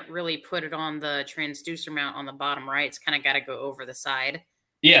can't really put it on the transducer mount on the bottom right. It's kind of got to go over the side.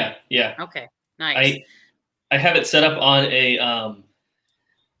 Yeah. Okay, nice. I have it set up on a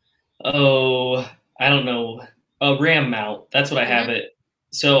I don't know, a ram mount. That's what I have it.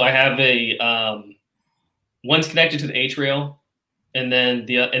 So I have a one's connected to the H rail, and then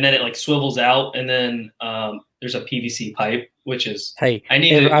it like swivels out, and then there's a PVC pipe, which is I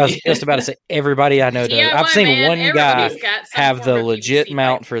was just about to say everybody I know does. DIY, I've seen man. one guy Everybody's got some have form the of legit PVC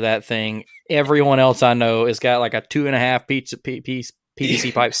mount pipe. for that thing. Everyone else I know has got like a 2.5 piece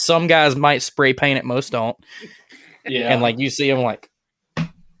PVC pipe. Some guys might spray paint it, most don't. Yeah, And like you see them like,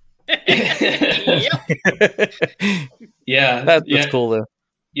 Yep. yeah, that's cool though.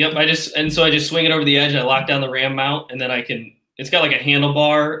 Yep, I just swing it over the edge. I lock down the ram mount, and then it's got like a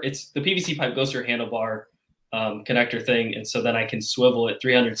handlebar. The PVC pipe goes through a handlebar connector thing, and so then I can swivel it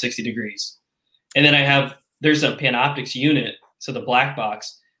 360 degrees. And then there's a Panoptix unit, so the black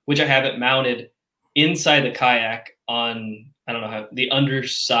box, which I have it mounted inside the kayak on, I don't know how, the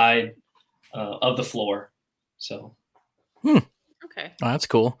underside of the floor. So, Okay. Oh, that's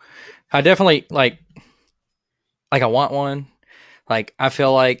cool. I definitely like I want one. Like, I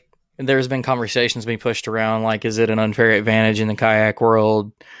feel like there's been conversations being pushed around, like, is it an unfair advantage in the kayak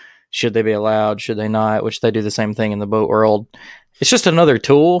world? Should they be allowed? Should they not? Which they do the same thing in the boat world. It's just another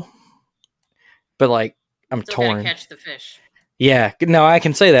tool. But, like, I'm Still torn. gotta catch the fish. Yeah. No, I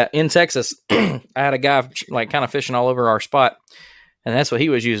can say that. In Texas, I had a guy, like, kind of fishing all over our spot. And that's what he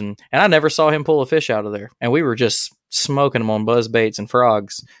was using. And I never saw him pull a fish out of there. And we were just smoking them on buzz baits and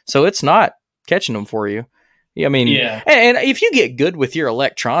frogs. So it's not catching them for you. I mean, yeah. And if you get good with your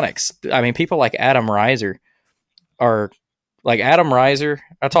electronics, I mean, people like Adam Reiser are like Adam Reiser.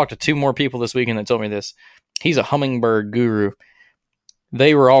 I talked to 2 more people this weekend that told me this. He's a hummingbird guru.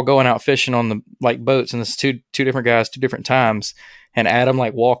 They were all going out fishing on the like boats, and this is two different guys, 2 different times. And Adam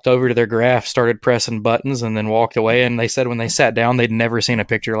like walked over to their graph, started pressing buttons, and then walked away. And they said when they sat down, they'd never seen a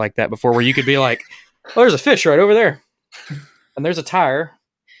picture like that before, where you could be like, "Oh, there's a fish right over there, and there's a tire,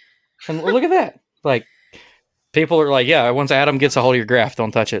 and look at that." Like, people are like, "Yeah, once Adam gets a hold of your graph,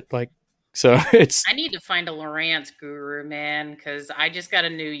 don't touch it." Like, so it's. I need to find a Lowrance guru, man, because I just got a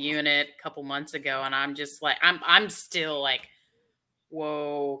new unit a couple months ago, and I'm just like, I'm still like,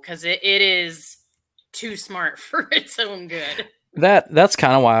 whoa, because it is too smart for its own good. That's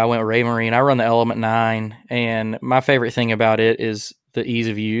kind of why I went Raymarine. I run the Element 9, and my favorite thing about it is the ease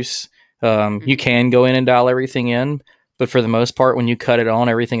of use. You can go in and dial everything in, but for the most part, when you cut it on,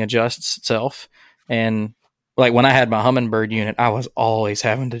 everything adjusts itself. And like when I had my Hummingbird unit, I was always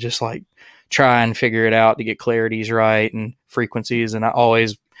having to just like try and figure it out to get clarities right and frequencies, and I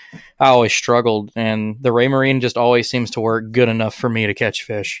always struggled. And the Raymarine just always seems to work good enough for me to catch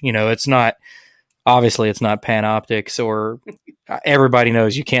fish. You know, it's not Panoptix, or everybody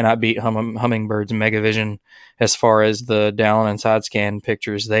knows you cannot beat Hummingbird's Megavision as far as the down and side scan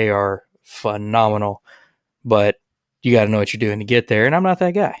pictures. They are phenomenal, but you got to know what you're doing to get there, and I'm not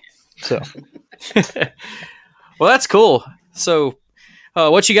that guy. So, well, that's cool. So,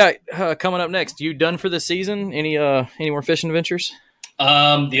 what you got coming up next? You done for the season? Any more fishing adventures?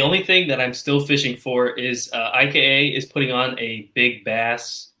 The only thing that I'm still fishing for is IKA is putting on a big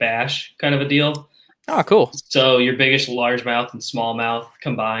bass bash kind of a deal. Oh, cool. So your biggest largemouth and smallmouth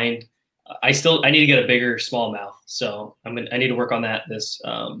combined. I need to get a bigger smallmouth, so I need to work on that this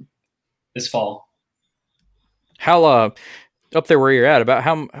fall. How up there where you're at, about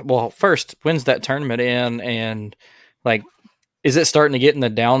how well, first, when's that tournament in, and like, is it starting to get in the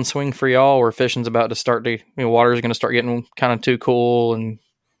downswing for y'all, where fishing's about to start to, water's going to start getting kind of too cool and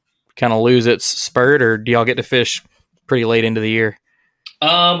kind of lose its spurt, or do y'all get to fish pretty late into the year?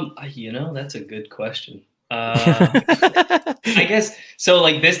 That's a good question. I guess so.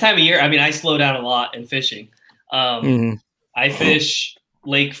 Like this time of year, I mean, I slow down a lot in fishing. I fish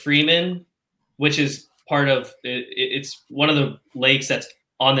Lake Freeman, which is part of it's one of the lakes that's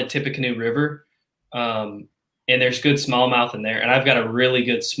on the Tippecanoe River. And there's good smallmouth in there. And I've got a really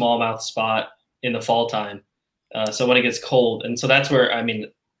good smallmouth spot in the fall time. So when it gets cold. And so that's where, I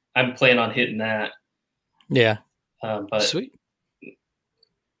mean, I'm planning on hitting that. Yeah. But sweet.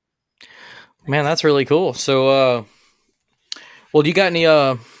 Man, that's really cool. So, well, do you got any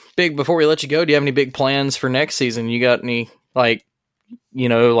before we let you go, do you have any big plans for next season? You got any, like,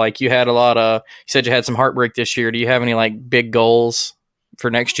 like you had a lot of, you said you had some heartbreak this year. Do you have any like big goals for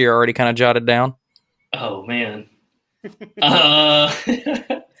next year already kind of jotted down? Oh man.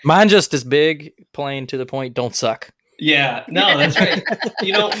 Mine just as big, plain to the point, don't suck. Yeah, no, that's right.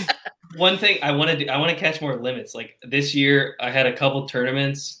 One thing I want to catch more limits. Like this year I had a couple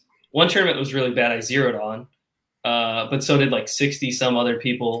tournaments. One tournament was really bad. I zeroed on, but so did like 60 some other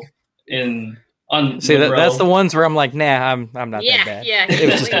people in on See, Monroe. that's the ones where I'm like, nah, I'm not Yeah, that bad. yeah, It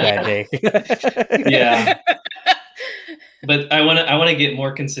was just a bad day. Yeah. But I want to get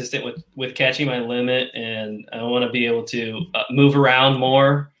more consistent with catching my limit, and I want to be able to move around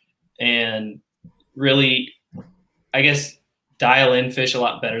more and really, I guess, dial in fish a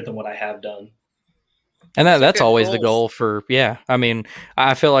lot better than what I have done. And that's good always the goals. goal for, yeah. I mean,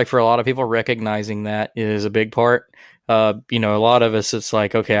 I feel like for a lot of people, recognizing that is a big part. A lot of us, it's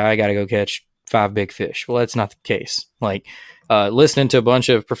like, okay, I got to go catch 5 big fish. Well, that's not the case. Like, listening to a bunch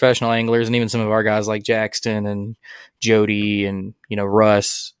of professional anglers and even some of our guys like Jackson and Jody and,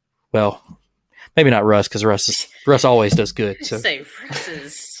 Russ. Well, maybe not Russ, because Russ always does good. So, Say Russ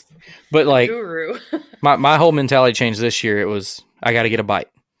is but like guru. my whole mentality changed this year. It was, I got to get a bite.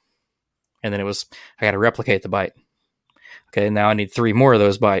 And then it was, I got to replicate the bite. Okay, now I need 3 more of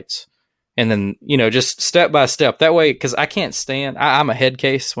those bites. And then, just step by step. That way, because I can't stand, I'm a head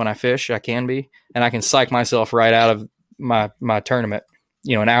case when I fish. I can be. And I can psych myself right out of my tournament,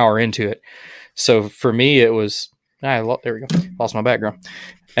 an hour into it. So for me, it was, there we go. Lost my background.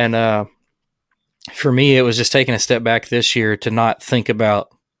 And for me, it was just taking a step back this year to not think about,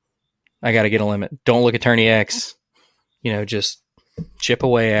 I got to get a limit. Don't look at Tourney X. Just chip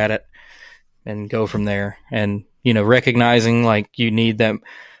away at it and go from there. And, recognizing like you need them,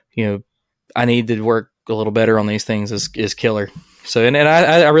 I need to work a little better on these things is killer. So, and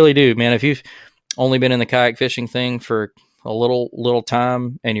I really do, man. If you've only been in the kayak fishing thing for a little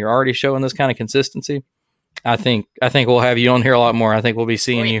time and you're already showing this kind of consistency, I think we'll have you on here a lot more. I think we'll be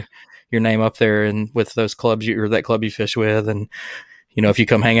seeing your name up there and with those clubs or that club you fish with. And, if you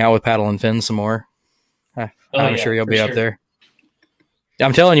come hang out with Paddle and Fin some more, I'm sure you'll be up there.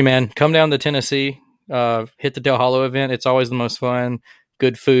 I'm telling you, man, come down to Tennessee, hit the Del Hollow event. It's always the most fun.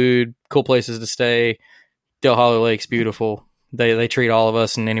 Good food, cool places to stay. Del Hollow Lake's beautiful. They treat all of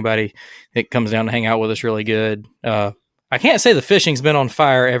us and anybody that comes down to hang out with us really good. I can't say the fishing's been on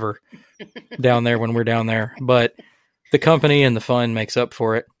fire ever down there when we're down there, but the company and the fun makes up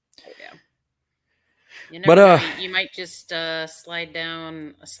for it. You never know, you might just slide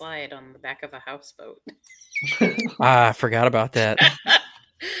down a slide on the back of a houseboat. I forgot about that.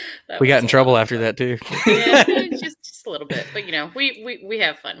 We got in trouble after that too. Yeah, just a little bit, but we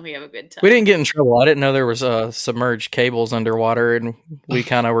have fun. We have a good time. We didn't get in trouble. I didn't know there was submerged cables underwater, and we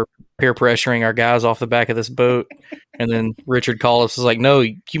kind of were peer pressuring our guys off the back of this boat. And then Richard Collis was like, "No,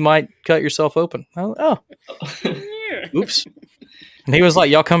 you might cut yourself open." Oh, oops. And he was like,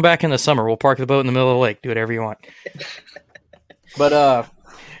 "Y'all come back in the summer. We'll park the boat in the middle of the lake. Do whatever you want." But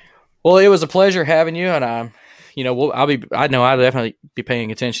well, it was a pleasure having you, and I know I'll definitely be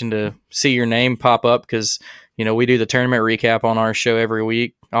paying attention to see your name pop up because, we do the tournament recap on our show every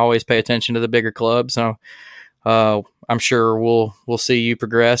week. I always pay attention to the bigger clubs. So I'm sure we'll see you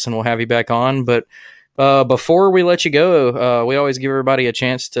progress and we'll have you back on. But before we let you go, we always give everybody a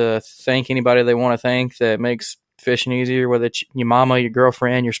chance to thank anybody they want to thank that makes fishing easier, whether it's your mama, your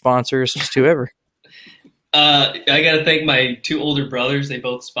girlfriend, your sponsors, just whoever. I got to thank my 2 older brothers. They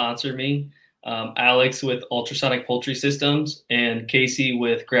both sponsor me. Alex with Ultrasonic Poultry Systems and Casey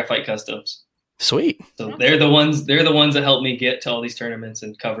with Graphite Customs. Sweet. So they're the ones that help me get to all these tournaments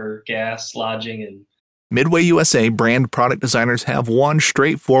and cover gas, lodging, and Midway USA brand product designers have one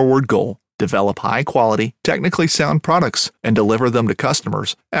straightforward goal: develop high quality, technically sound products and deliver them to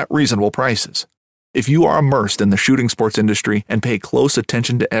customers at reasonable prices. If you are immersed in the shooting sports industry and pay close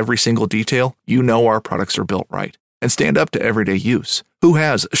attention to every single detail, you know our products are built right and stand up to everyday use. Who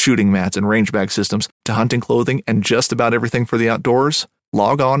has shooting mats and range bag systems to hunting clothing and just about everything for the outdoors?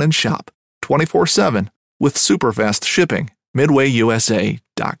 Log on and shop 24/7 with super fast shipping.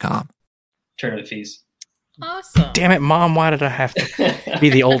 MidwayUSA.com. tournament fees. Awesome. Damn it, Mom, why did I have to be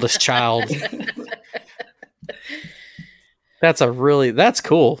the oldest child? That's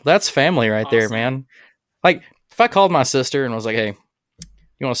cool. That's family right there, man. Like, if I called my sister and was like, "Hey,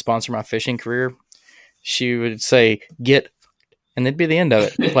 you want to sponsor my fishing career?" She would say, "Get," and that'd be the end of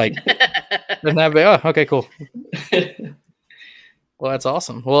it. Like, then that'd be, "Oh, okay, cool." Well, that's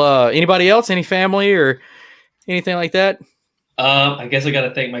awesome. Well, anybody else, any family or anything like that? I guess I got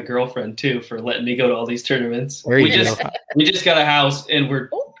to thank my girlfriend too for letting me go to all these tournaments. There you go. We just got a house and we're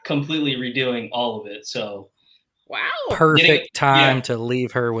completely redoing all of it. So, wow, perfect time to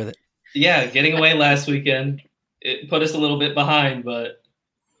leave her with it. Yeah, getting away last weekend, it put us a little bit behind, but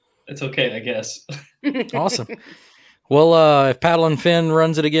it's okay, I guess. Awesome. Well, if Paddle and Fin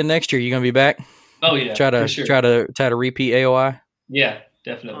runs it again next year, you gonna be back? Oh yeah, try to repeat AOY. Yeah,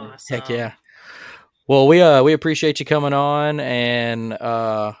 definitely. Awesome. Heck yeah. Well, we appreciate you coming on, and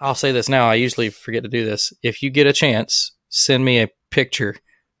I'll say this now. I usually forget to do this. If you get a chance, send me a picture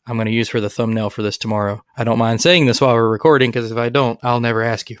I'm going to use for the thumbnail for this tomorrow. I don't mind saying this while we're recording, because if I don't, I'll never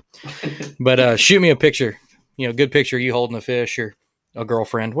ask you. But shoot me a picture, good picture, you holding a fish or a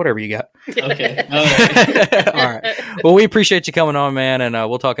girlfriend, whatever you got. Okay. All right. All right. Well, we appreciate you coming on, man, and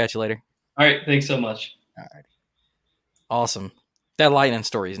we'll talk at you later. All right. Thanks so much. All right. Awesome. That lightning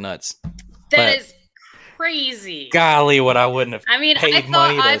story is nuts. That is crazy. Golly, what I wouldn't have. I mean, paid I thought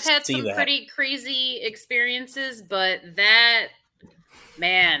money to I've had see some that. pretty crazy experiences, but that's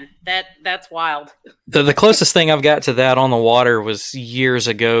wild. The closest thing I've got to that on the water was years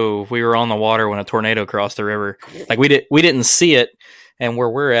ago. We were on the water when a tornado crossed the river. Like we didn't see it, and where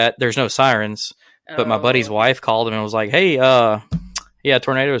we're at, there's no sirens. But my buddy's wife called him and was like, "Hey, yeah,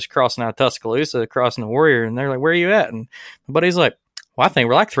 tornado is crossing out of Tuscaloosa, crossing the Warrior," and they're like, "Where are you at?" And my buddy's like, "Well, I think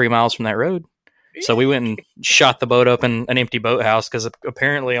we're like 3 miles from that road." So we went and shot the boat up in an empty boathouse, because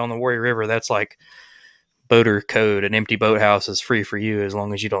apparently on the Warrior River, that's like boater code. An empty boathouse is free for you as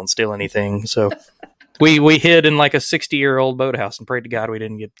long as you don't steal anything. So we hid in like a 60-year-old boathouse and prayed to God we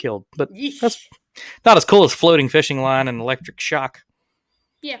didn't get killed. But that's not as cool as floating fishing line and electric shock.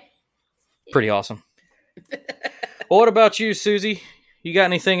 Yeah. Pretty awesome. Well, what about you, Susie? You got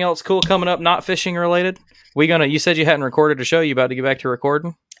anything else cool coming up, not fishing related? You said you hadn't recorded a show. You about to get back to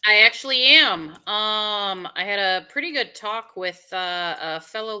recording? I actually am. I had a pretty good talk with a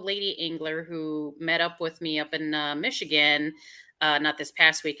fellow lady angler who met up with me up in Michigan, not this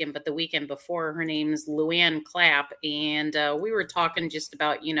past weekend, but the weekend before. Her name's Luann Clapp, and we were talking just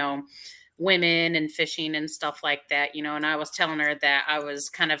about, women and fishing and stuff like that, and I was telling her that I was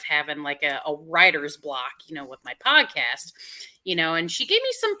kind of having like a writer's block, with my podcast, and she gave me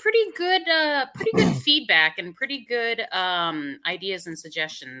some pretty good feedback and pretty good ideas and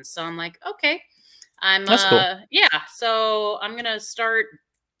suggestions. So I'm like, okay, that's cool. Yeah. So I'm going to start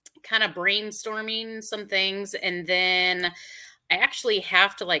kind of brainstorming some things, and then I actually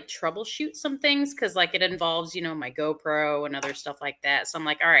have to like troubleshoot some things, because like it involves, my GoPro and other stuff like that. So I'm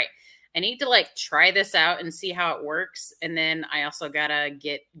like, all right, I need to like try this out and see how it works. And then I also got to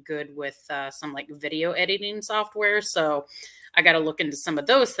get good with some like video editing software. So I got to look into some of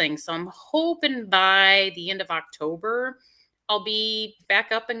those things. So I'm hoping by the end of October, I'll be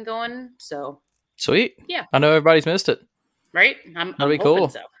back up and going. So sweet. Yeah. I know everybody's missed it. Right. That'll be cool.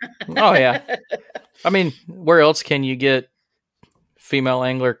 So. Oh yeah. I mean, where else can you get female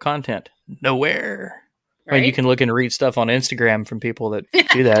angler content? Nowhere. Right? I mean, you can look and read stuff on Instagram from people that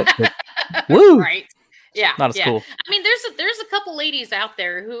do that. But, woo! Right. Yeah. Not as cool. I mean, there's a couple ladies out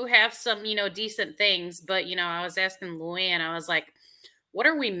there who have some, decent things, but, I was asking Luann, I was like, what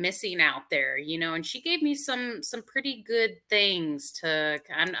are we missing out there? And she gave me some pretty good things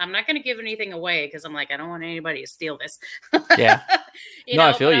I'm not going to give anything away, because I'm like, I don't want anybody to steal this. Yeah.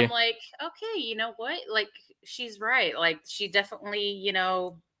 I feel you. I'm like, okay, you know what? Like, she's right. Like, she definitely,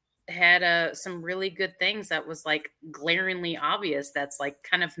 had some really good things that was like glaringly obvious that's like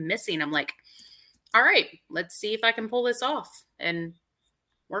kind of missing. I'm like, all right, let's see if I can pull this off and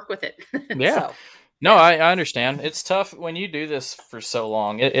work with it. Yeah. No, I understand. It's tough when you do this for so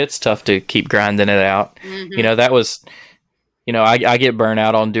long. It's tough to keep grinding it out. Mm-hmm. That was, I get burnt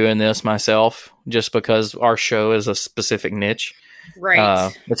out on doing this myself, just because our show is a specific niche.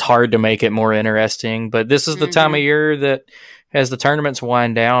 Right. It's hard to make it more interesting, but this is the time of year that, as the tournaments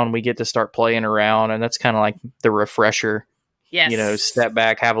wind down, we get to start playing around, and that's kind of like the refresher. Yes. Step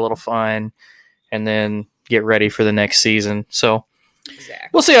back, have a little fun, and then get ready for the next season. So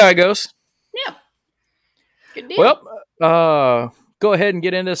We'll see how it goes. Yeah. Good deal. Well, go ahead and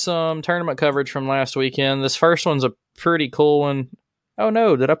get into some tournament coverage from last weekend. This first one's a pretty cool one. Oh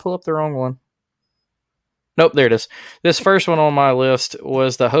no, did I pull up the wrong one? Nope, there it is. This first one on my list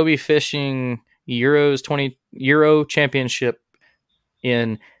was the Hobie Fishing Euro Championship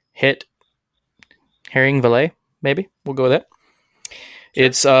in Herringvalley, maybe. We'll go with that.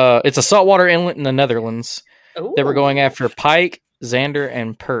 Sure. It's a saltwater inlet in the Netherlands. Ooh. They were going after pike, zander,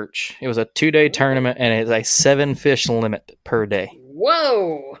 and perch. It was a 2-day tournament, and it's a 7-fish limit per day.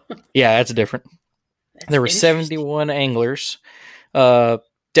 Whoa. Yeah, that's different. There were 71 anglers.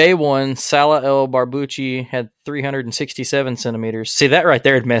 Day one, Sala El Barbucci had 367 centimeters. See, that right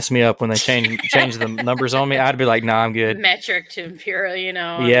there would mess me up when they change the numbers on me. I'd be like, nah, I'm good. Metric to imperial,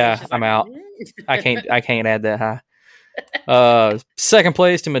 Yeah, I'm out. I can't add that high. Second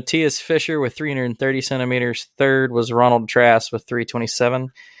place to Matthias Fischer with 330 centimeters. Third was Ronald Trask with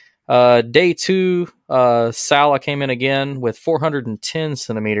 327. Day two, Sala came in again with 410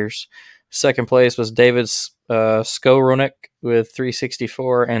 centimeters. Second place was David Skowronek with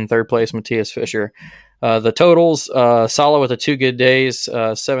 364, and third place Matthias Fischer. The totals, Sala with the 2 good days,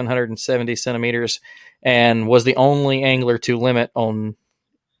 770 centimeters, and was the only angler to limit on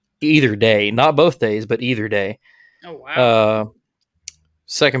either day, not both days, but either day. Oh, wow.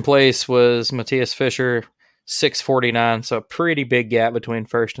 Second place was Matthias Fischer, 649. So a pretty big gap between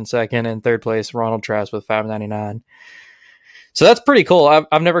first and second. And third place, Ronald Trask with 599. So that's pretty cool.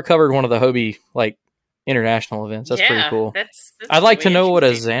 I've never covered one of the Hobie like international events. That's pretty cool. That's I'd like really to know what a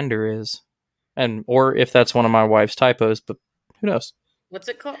interesting. Xander is, or if that's one of my wife's typos, but who knows? What's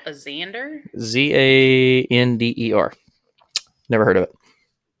it called? A Xander? Zander. Never heard of it.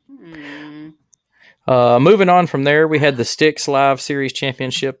 Hmm. Moving on from there, we had the Styx Live Series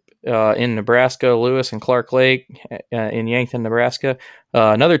Championship in Nebraska, Lewis and Clark Lake in Yankton, Nebraska.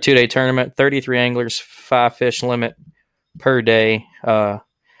 Another 2-day tournament, 33 anglers, 5 fish limit per day,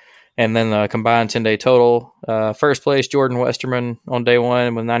 and then the combined 10-day total. First place, Jordan Westerman on day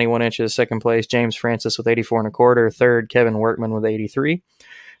one with 91 inches. Second place, James Francis with 84 1/4. Third, Kevin Workman with 83.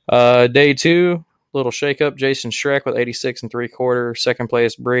 Day two, little shakeup, Jason Schreck with 86 3/4. Second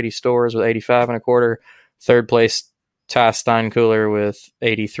place, Brady Stores with 85 1/4. Third place, Ty Steinkühler with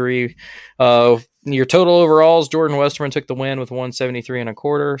 83. Your total overalls, Jordan Westerman took the win with 173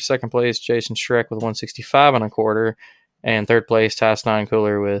 1/4. Second place, Jason Schreck with 165 1/4. And third place, Ty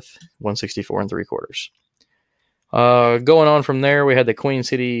Steinkühler with 164 3/4. Going on from there, we had the Queen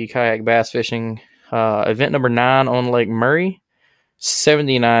City Kayak Bass Fishing event number 9 on Lake Murray.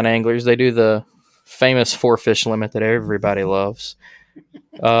 79 anglers. They do the famous 4 fish limit that everybody loves.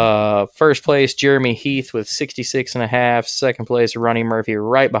 First place, Jeremy Heath with 66 1/2. Second place, Ronnie Murphy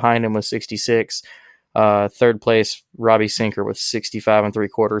right behind him with 66. Third place, Robbie Sinker with 65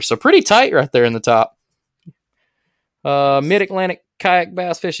 3/4. So pretty tight right there in the top. Mid-Atlantic Kayak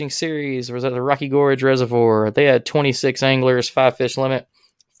Bass Fishing Series was at the Rocky Gorge Reservoir. They had 26 anglers, 5 fish limit.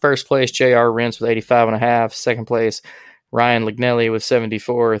 First place, J.R. Rentz with 85 1/2. Second place, Ryan Lignelli with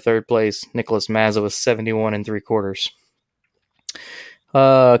 74. Third place, Nicholas Mazza with 71 3/4.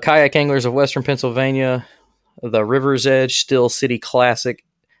 Kayak Anglers of Western Pennsylvania, the River's Edge Still City Classic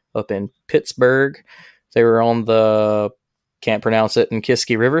up in Pittsburgh. They were on the, can't pronounce it, in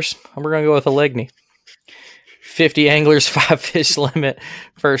Kiski Rivers. We're going to go with Allegheny. 50 anglers, 5 fish limit.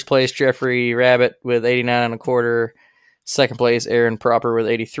 First place, Jeffrey Rabbit with 89 1/4. Second place, Aaron Proper with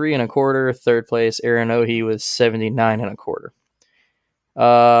 83 1/4. Third place, Aaron Ohe with 79 1/4.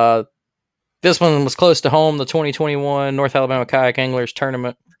 This one was close to home, the 2021 North Alabama Kayak Anglers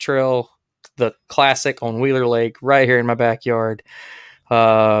Tournament Trail, the Classic on Wheeler Lake, right here in my backyard.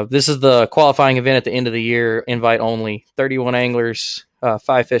 This is the qualifying event at the end of the year, invite only. 31 anglers,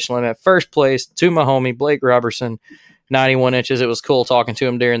 5 fish limit. First place, to my homie, Blake Robertson, 91 inches. It was cool talking to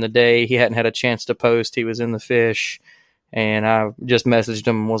him during the day. He hadn't had a chance to post. He was in the fish. And I just messaged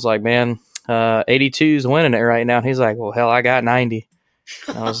him, was like, man, 82's winning it right now. And he's like, well, hell, I got 90.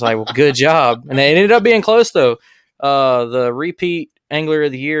 And I was like, well, good job. And it ended up being close, though. The repeat angler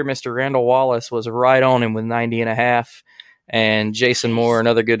of the year, Mr. Randall Wallace, was right on him with 90 1/2. And Jason Moore,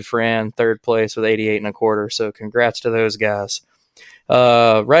 another good friend, third place with 88 1/4. So congrats to those guys.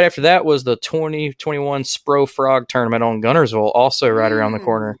 Right after that was the 2021 Spro Frog Tournament on Gunnersville, also right around the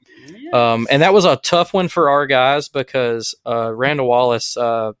corner. And that was a tough one for our guys because Randall Wallace,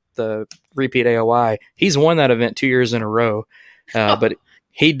 the repeat AOY, he's won that event 2 years in a row. But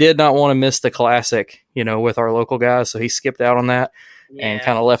he did not want to miss the Classic, with our local guys. So he skipped out on that and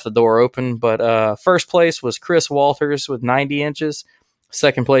kind of left the door open. But first place was Chris Walters with 90 inches.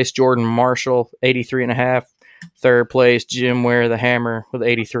 Second place, Jordan Marshall, 83 1/2. Third place, Jim Ware the Hammer with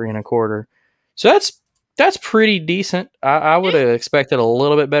 83 1/4. So that's pretty decent. I would have expected a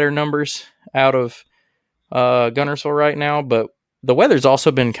little bit better numbers out of Gunnersville right now, but the weather's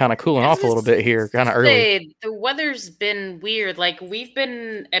also been kind of cooling off a little bit here, kind of early. The weather's been weird. Like, we've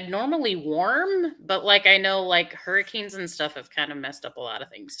been abnormally warm, but I know hurricanes and stuff have kind of messed up a lot of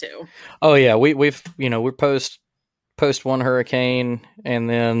things too. Oh yeah, we're post one hurricane, and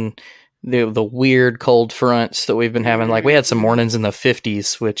then the weird cold fronts that we've been having. Like, we had some mornings in the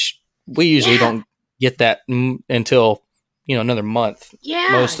 50s, which we usually don't get that until another month.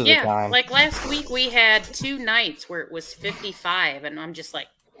 Most of the time. Like last week, we had 2 nights where it was 55, and I'm just like,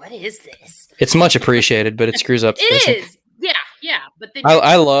 what is this? It's much appreciated, but it screws up. It is. Yeah. But then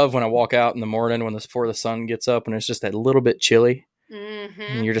I love when I walk out in the morning before the sun gets up, and it's just that little bit chilly,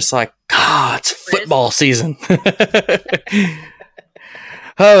 and you're just like, it's football season.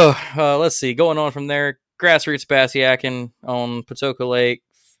 Let's see. Going on from there, Grassroots Bass Yakking on Patoka Lake.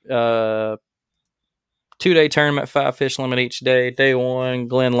 2-day tournament, 5 fish limit each day. Day one,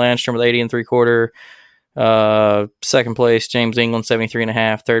 Glenn Landstrom with 80 3/4. Second place, James England, 73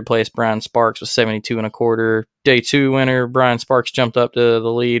 1/2. Third place, Brian Sparks with 72 1/4. Day two winner, Brian Sparks jumped up to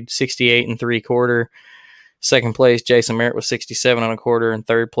the lead, 68 3/4. Second place, Jason Merritt with 67 and a quarter, and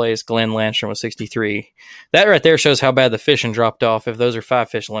third place, Glenn Landstrom with 63. That right there shows how bad the fishing dropped off if those are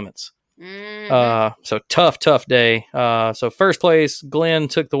 5-fish limits. So tough day. So first place, Glenn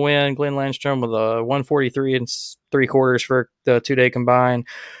took the win. Glenn Landstrom with a 143 and 3/4 for the 2-day combined.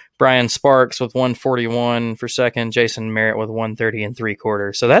 Brian Sparks with 141 for second. Jason Merritt with 130 and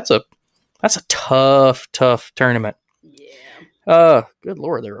 3/4. So that's a tough tournament. Yeah. Good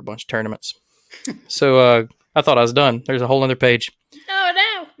Lord, there were a bunch of tournaments. So I thought I was done. There's a whole other page. Oh,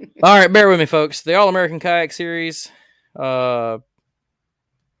 no. All right, bear with me, folks. The All-American Kayak Series.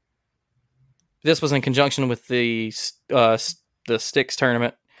 This was in conjunction with the Sticks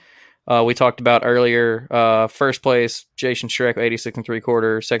tournament we talked about earlier. First place, Jason Schreck, 86 and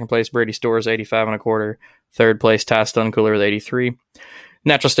 3/4. Second place, Brady Stores, 85 and a quarter. Third place, Ty Stuncooler with 83.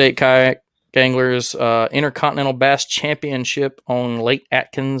 Natural State Kayak Anglers Intercontinental Bass Championship on Lake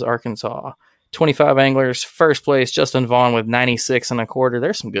Atkins, Arkansas. 25 anglers. First place, Justin Vaughn with 96 and a quarter.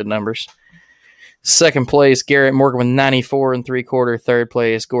 There's some good numbers. Second place, Garrett Morgan with 94 and 3/4. Third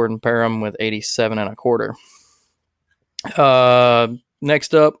place, Gordon Parham with 87 and a quarter.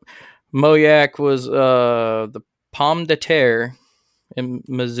 Next up, Moyak was the Pomme de Terre in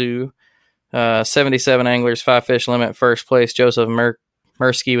Mizzou. 77 anglers, 5-fish limit. First place, Joseph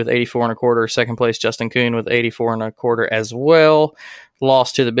Mursky with 84 and a quarter. Second place, Justin Kuhn with 84 and a quarter as well.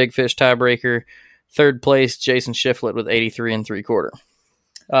 Lost to the big fish tiebreaker. Third place, Jason Shiflett with 83 and 3/4.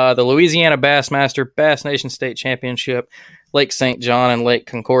 The Louisiana Bassmaster Bass Nation State Championship, Lake St. John and Lake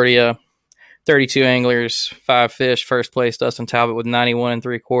Concordia. 32 anglers, 5 fish. First place, Dustin Talbot with 91 and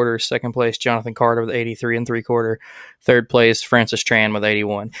 3/4. Second place, Jonathan Carter with 83 and 3/4. Third place, Francis Tran with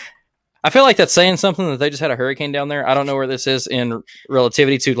 81. I feel like that's saying something that they just had a hurricane down there. I don't know where this is in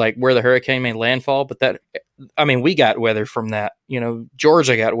relativity to like where the hurricane made landfall, but we got weather from that.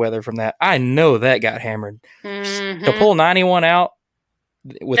 Georgia got weather from that. I know that got hammered. Mm-hmm. To pull 91 out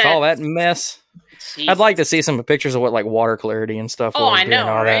with all that mess, Jesus. I'd like to see some pictures of what like water clarity and stuff. Oh, I know,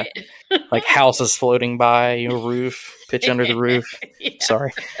 all right? That. Like houses floating by, roof, pitch under the roof. Yeah.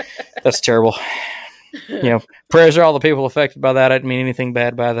 Sorry, that's terrible. Prayers to all the people affected by that. I didn't mean anything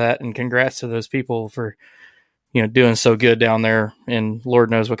bad by that. And congrats to those people for, doing so good down there in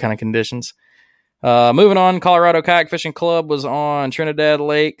Lord knows what kind of conditions. Moving on, Colorado Kayak Fishing Club was on Trinidad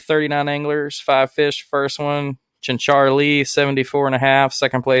Lake, 39 anglers, 5 fish. First one, Chinchar Lee, 74 and a half.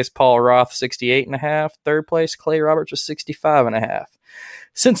 Second place, Paul Roth, 68 and a half. Third place, Clay Roberts with 65 and a half.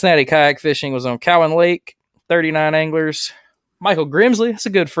 Cincinnati Kayak Fishing was on Cowan Lake, 39 anglers. Michael Grimsley, that's a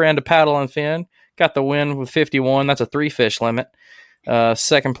good friend to Paddle and Fin. Got the win with 51. That's a 3-fish limit.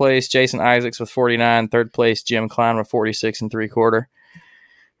 Second place, Jason Isaacs with 49. Third place, Jim Klein with 46 and 3/4.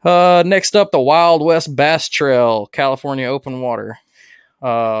 Next up, the Wild West Bass Trail, California Open Water.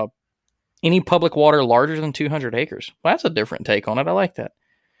 Any public water larger than 200 acres. Well, that's a different take on it. I like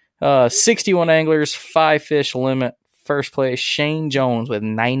that. 61 anglers, 5-fish limit. First place, Shane Jones with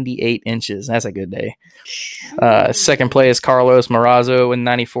 98 inches. That's a good day. Second place, Carlos Marazzo with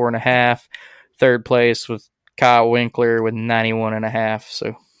 94 and a half. Third place with Kyle Winkler with 91 and a half.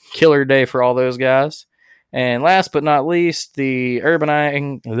 So killer day for all those guys. And last but not least, the Urban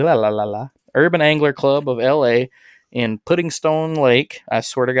Angler Club of LA in Puddingstone Lake. I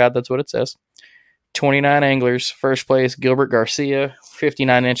swear to God, that's what it says. 29 anglers. First place, Gilbert Garcia,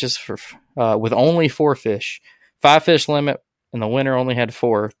 59 inches with only 4 fish. 5-fish limit, and the winner only had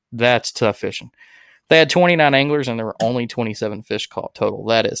 4. That's tough fishing. They had 29 anglers, and there were only 27 fish caught total.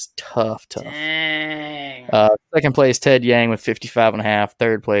 That is tough. Dang. Second place, Ted Yang with 55 and a half.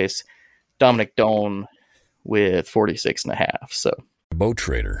 Third place, Dominic Doan with 46 and a half. So, Boat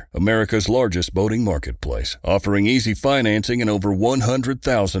Trader, America's largest boating marketplace, offering easy financing and over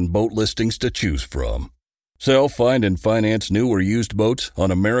 100,000 boat listings to choose from. Sell, find, and finance new or used boats on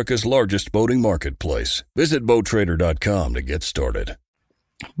America's largest boating marketplace. Visit BoatTrader.com to get started.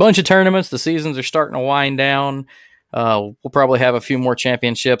 Bunch of tournaments. The seasons are starting to wind down. We'll probably have a few more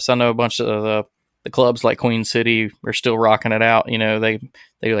championships. I know a bunch of the clubs like Queen City are still rocking it out. They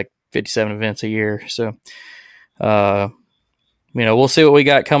do like 57 events a year. So, we'll see what we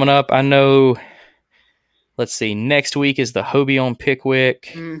got coming up. I know, let's see, next week is the Hobie on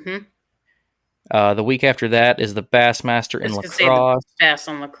Pickwick. Mm-hmm. The week after that is the Bassmaster in La Crosse. Bass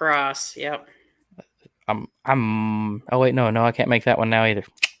on La Crosse, yep. Oh wait, no, I can't make that one now either.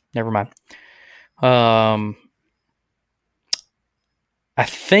 Never mind. I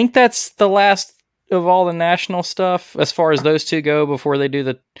think that's the last of all the national stuff as far as those two go before they do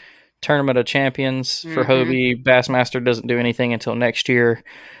the Tournament of Champions for Hobie. Bassmaster doesn't do anything until next year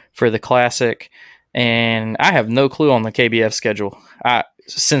for the Classic, and I have no clue on the KBF schedule.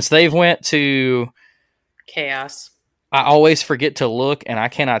 Since they've went to Chaos. I always forget to look, and I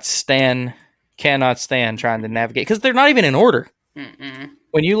cannot stand trying to navigate because they're not even in order. Mm-mm.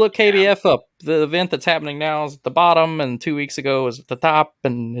 When you look KBF up, the event that's happening now is at the bottom, and 2 weeks ago was at the top,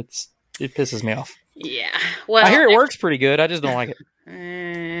 and it pisses me off. Yeah. Well, I hear it works pretty good. I just don't like it.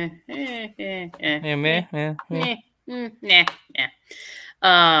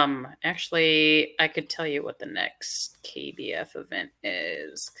 Actually, I could tell you what the next KBF event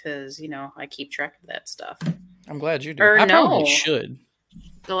is because I keep track of that stuff. I'm glad you do. Or I no. probably should.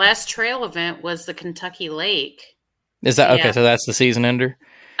 The last trail event was the Kentucky Lake. Is that okay? So that's the season ender.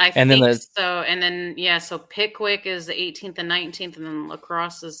 I think so. And then so Pickwick is the 18th and 19th, and then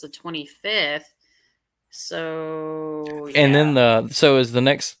Lacrosse is the 25th. So and then is the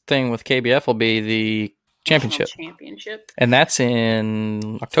next thing with KBF will be the championship. And that's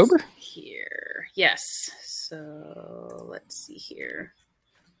in October? Here. Yes. So let's see here.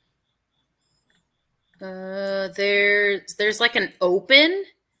 There's like an open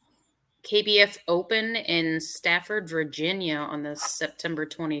KBF Open in Stafford, Virginia on the September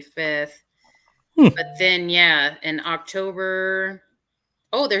 25th. But then in October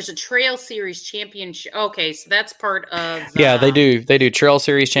there's a Trail Series Championship. Okay, so that's part of they do Trail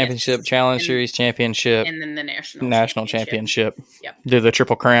Series Championship, Challenge Series Championship, and then the National Championship. Yep. Do the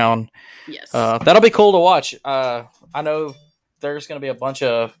Triple Crown. Yes. That'll be cool to watch. I know there's going to be a bunch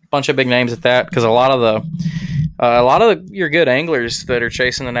of big names at that because a lot of your good anglers that are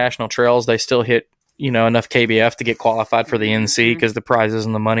chasing the national trails, they still hit enough KBF to get qualified for the NC because the prizes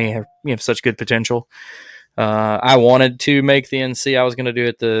and the money have such good potential. I wanted to make the NC. I was going to do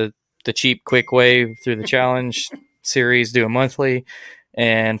it the cheap, quick way through the Challenge Series, do a monthly.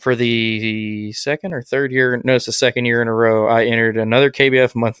 And for the second or third year, no, it's the second year in a row, I entered another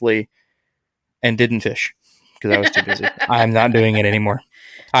KBF monthly and didn't fish because I was too busy. I'm not doing it anymore.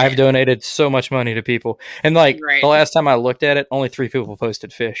 I've donated so much money to people. And the last time I looked at it, only 3 people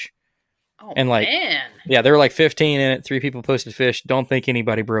posted fish. Oh, and man. Yeah, there were 15 in it. 3 people posted fish. Don't think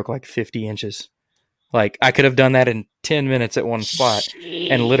anybody broke 50 inches. I could have done that in 10 minutes at one spot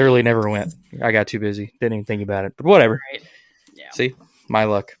and literally never went. I got too busy. Didn't even think about it. But whatever. Right. Yeah. See? My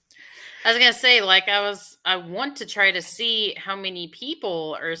luck. I was going to say, I want to try to see how many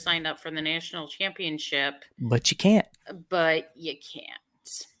people are signed up for the national championship. But you can't.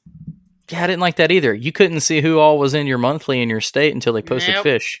 Yeah, I didn't like that either. You couldn't see who all was in your monthly in your state until they posted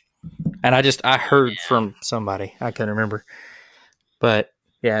fish. And I heard from somebody. I couldn't remember. But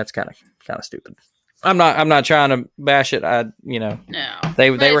yeah, it's kind of stupid. I'm not trying to bash it. No.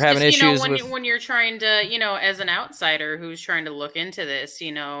 They were having issues when you're trying to, as an outsider who's trying to look into this,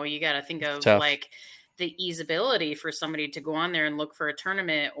 you got to think of the easeability for somebody to go on there and look for a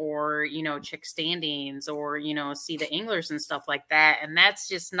tournament or, check standings or, see the anglers and stuff like that. And that's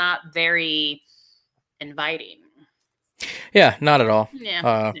just not very inviting. Yeah, not at all.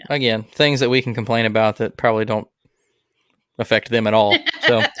 Yeah. Again, things that we can complain about that probably don't affect them at all.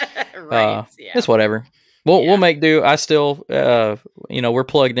 So it's whatever. We'll make do. I still, we're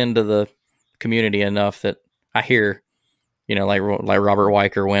plugged into the community enough that I hear, like Robert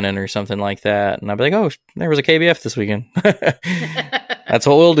Weicker winning or something like that. And I'll be like, oh, there was a KBF this weekend. That's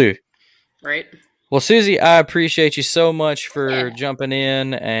what we'll do. Right. Well, Susie, I appreciate you so much for jumping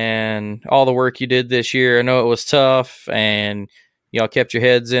in and all the work you did this year. I know it was tough and y'all kept your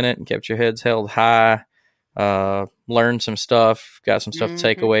heads in it and kept your heads held high. Learned some stuff, got some stuff to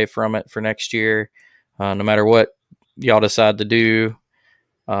take away from it for next year, no matter what y'all decide to do.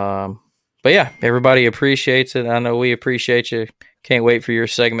 But yeah, everybody appreciates it. I know we appreciate you. Can't wait for your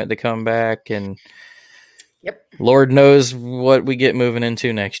segment to come back, and Lord knows what we get moving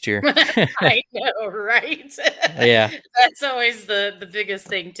into next year. I know, right? Yeah. That's always the biggest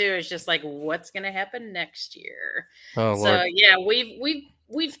thing too. It's just what's going to happen next year. Oh, so Lord. Yeah,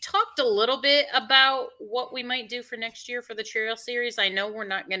 we've talked a little bit about what we might do for next year for the Trail Series. I know we're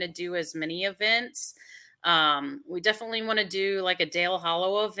not going to do as many events. We definitely want to do a Dale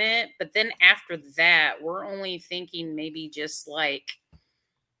Hollow event, but then after that, we're only thinking maybe just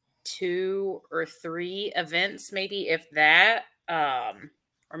 2 or 3 events, maybe if that,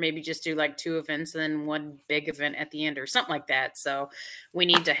 or maybe just do 2 events and then 1 big event at the end or something like that. So we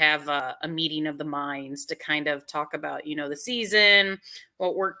need to have a meeting of the minds to kind of talk about, the season,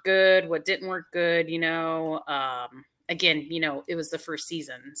 what worked good, what didn't work good, again, it was the first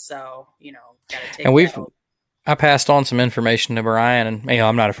season. So, got to take and I passed on some information to Brian, and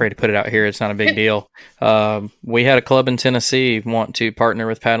I'm not afraid to put it out here. It's not a big deal. We had a club in Tennessee want to partner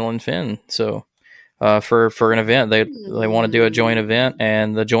with Paddle and Fin. So for an event, they want to do a joint event,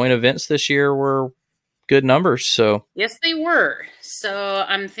 and the joint events this year were good numbers. So yes, they were. So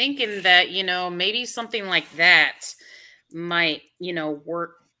I'm thinking that, maybe something like that might,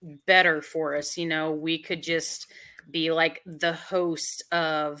 work better for us. We could just be like the host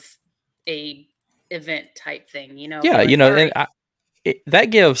of a event type thing, yeah, be like, all and right. that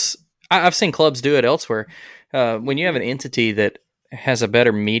gives. I've seen clubs do it elsewhere. When you have an entity that has a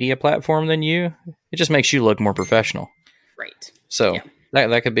better media platform than you, it just makes you look more professional. Right. So Yeah.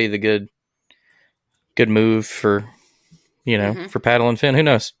 that could be the good move for for Paddle and Fin. Who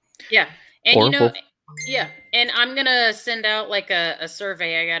knows? Yeah. And Or yeah. And I'm gonna send out like a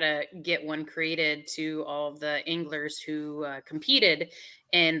survey. I gotta get one created to all of the anglers who competed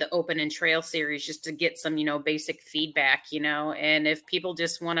in the Open and Trail series, just to get some basic feedback. And if people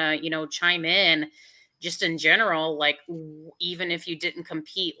just want to chime in, just in general, like even if you didn't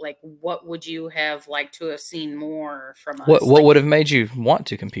compete, like what would you have liked to have seen more from us? what Like, would have made you want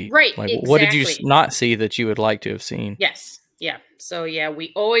to compete? right, Like what did you exactly. not see that you would like to have seen? Yes. Yeah. So yeah,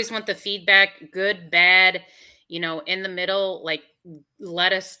 we always want the feedback, good, bad, in the middle, like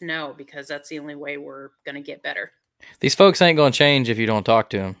let us know, because that's the only way we're going to get better. These folks ain't going to change if you don't talk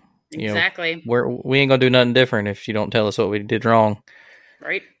to them. Exactly. We ain't going to do nothing different if you don't tell us what we did wrong.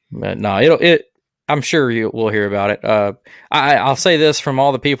 Right. But no, I'm sure we'll hear about it. I'll say this from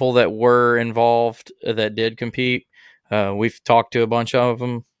all the people that were involved that did compete. We've talked to a bunch of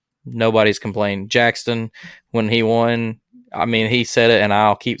them. Nobody's complained. Jackson, when he won, I mean, he said it, and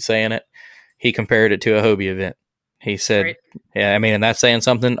I'll keep saying it. He compared it to a Hobie event. He said, Right. yeah, I mean, and that's saying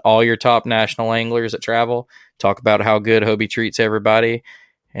something. All your top national anglers that travel talk about how good Hobie treats everybody.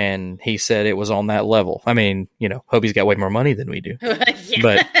 And he said it was on that level. I mean, Hobie's got way more money than we do. Yeah.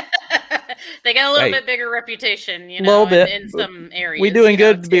 But they got a little bit bigger reputation, little bit. in some areas. We doing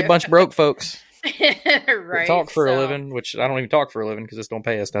good to be a bunch of broke folks. Right. We talk for a living, which I don't even talk for a living because this don't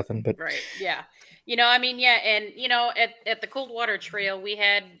pay us nothing. But right. Yeah. I mean, yeah. And, at the Coldwater Trail, we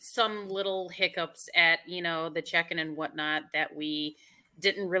had some little hiccups at, the check-in and whatnot that we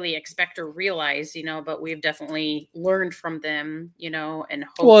didn't really expect or realize, but we've definitely learned from them, and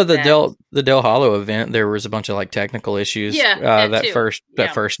hope the Del Hollow event, there was a bunch of like technical issues. Yeah, that first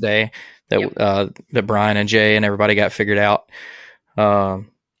day that that Brian and Jay and everybody got figured out.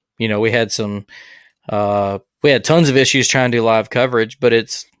 We had tons of issues trying to do live coverage, but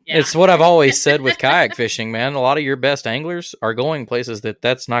it's what I've always said with kayak fishing, man. A lot of your best anglers are going places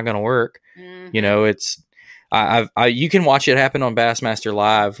that's not going to work. Mm-hmm. It's you can watch it happen on Bassmaster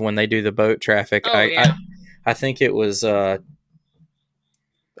Live when they do the boat traffic. Oh, yeah. I think it was a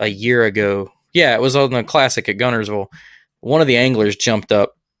year ago. Yeah, it was on the Classic at Gunnersville. One of the anglers jumped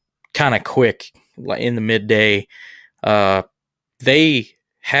up kind of quick, like in the midday. They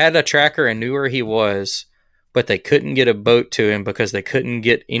had a tracker and knew where he was, but they couldn't get a boat to him because they couldn't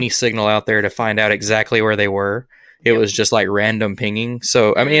get any signal out there to find out exactly where they were. It was just like random pinging.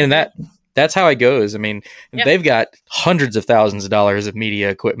 So, I mean, that's how it goes. I mean, they've got hundreds of thousands of dollars of media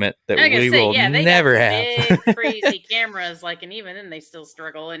equipment that we will never have. Big, crazy cameras, and even then they still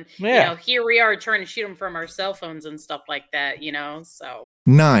struggle. And, here we are trying to shoot them from our cell phones and stuff like that, so.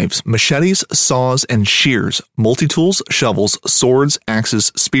 Knives, machetes, saws, and shears, multi-tools, shovels, swords,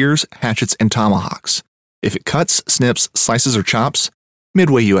 axes, spears, hatchets, and tomahawks. If it cuts, snips, slices, or chops,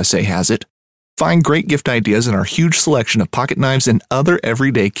 Midway USA has it. Find great gift ideas in our huge selection of pocket knives and other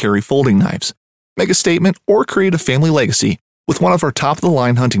everyday carry folding knives. Make a statement or create a family legacy with one of our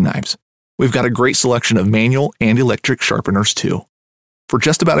top-of-the-line hunting knives. We've got a great selection of manual and electric sharpeners, too. For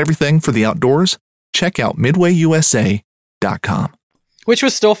just about everything for the outdoors, check out MidwayUSA.com. Which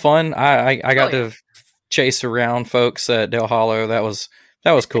was still fun. I got to chase around folks at Del Hollow. That was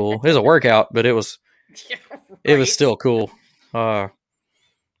cool. It was a workout, but it was still cool.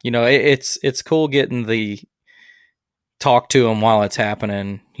 It's cool getting the talk to them while it's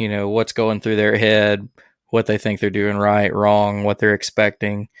happening. What's going through their head, what they think they're doing right, wrong, what they're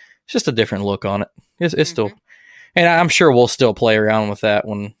expecting. It's just a different look on it. It's still, and I'm sure we'll still play around with that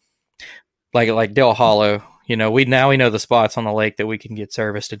when, like Del Hollow. We know the spots on the lake that we can get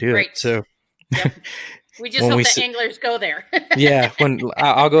service to do it. So we just hope the anglers go there. Yeah, when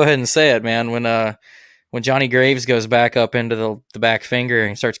I'll go ahead and say it, man. When Johnny Graves goes back up into the back finger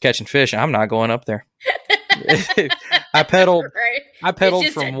and starts catching fish, I'm not going up there. I pedaled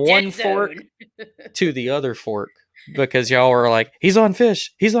from one fork to the other fork because y'all were like, he's on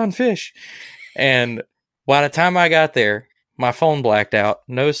fish. And by the time I got there, my phone blacked out,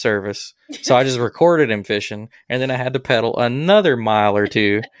 no service. So I just recorded him fishing, and then I had to pedal another mile or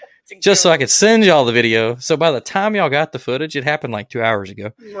two just so I could send y'all the video. So by the time y'all got the footage, it happened like 2 hours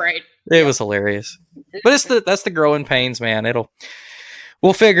ago. Right. It was hilarious. But that's the growing pains, man.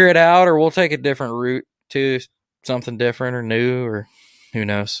 We'll figure it out, or we'll take a different route to something different or new, or who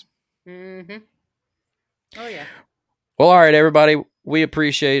knows. Mm-hmm. Oh, yeah. Well, all right, everybody. We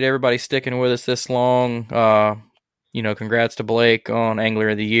appreciate everybody sticking with us this long. Congrats to Blake on Angler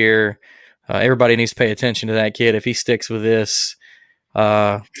of the Year. Everybody needs to pay attention to that kid. If he sticks with this,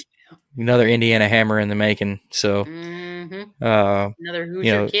 another Indiana hammer in the making. So, another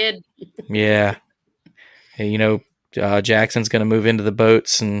Hoosier kid. Yeah. Hey, Jackson's going to move into the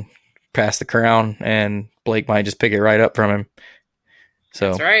boats and pass the crown, and Blake might just pick it right up from him.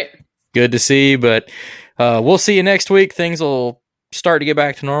 So that's right. Good to see, but we'll see you next week. Things will start to get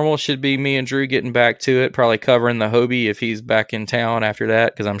back to normal. Should be me and Drew getting back to it, probably covering the Hobie if he's back in town after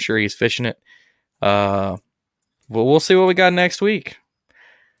that, because I'm sure he's fishing it. We'll see what we got next week.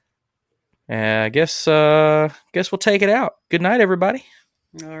 I guess we'll take it out. Good night, everybody.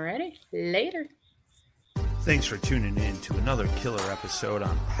 Alrighty, later. Thanks for tuning in to another killer episode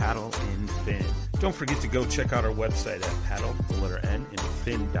on Paddle and Fin. Don't forget to go check out our website at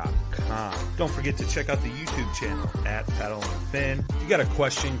paddle_and_fin.com. Don't forget to check out the YouTube channel at Paddle and Fin. If you got a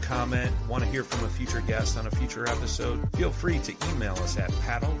question, comment, want to hear from a future guest on a future episode, feel free to email us at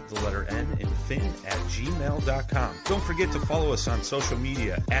paddle_and_fin@gmail.com. Don't forget to follow us on social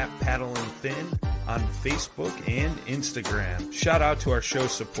media at Paddle and Fin on Facebook and Instagram. Shout out to our show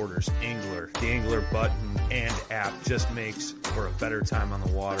supporters, Angler. The Angler button and app just makes for a better time on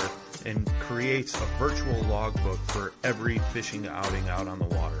the water and creates a virtual logbook for every fishing outing out on the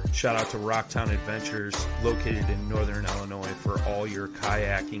water. Shout out to Rocktown Adventures, located in Northern Illinois, for all your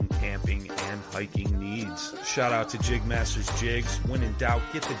kayaking, camping, and hiking needs. Shout out to Jigmasters Jigs. When in doubt,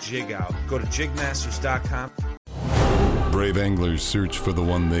 get the jig out. Go to jigmasters.com. Brave anglers search for the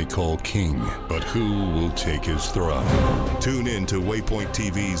one they call king, but who will take his throne? Tune in to Waypoint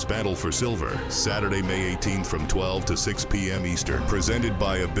TV's Battle for Silver, Saturday, May 18th from 12 to 6 p.m. Eastern. Presented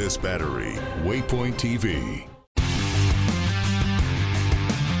by Abyss Battery. Waypoint TV.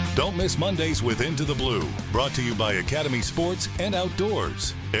 Don't miss Mondays with Into the Blue, brought to you by Academy Sports and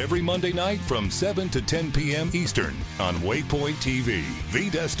Outdoors. Every Monday night from 7 to 10 p.m. Eastern on Waypoint TV, the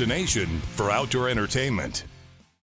destination for outdoor entertainment.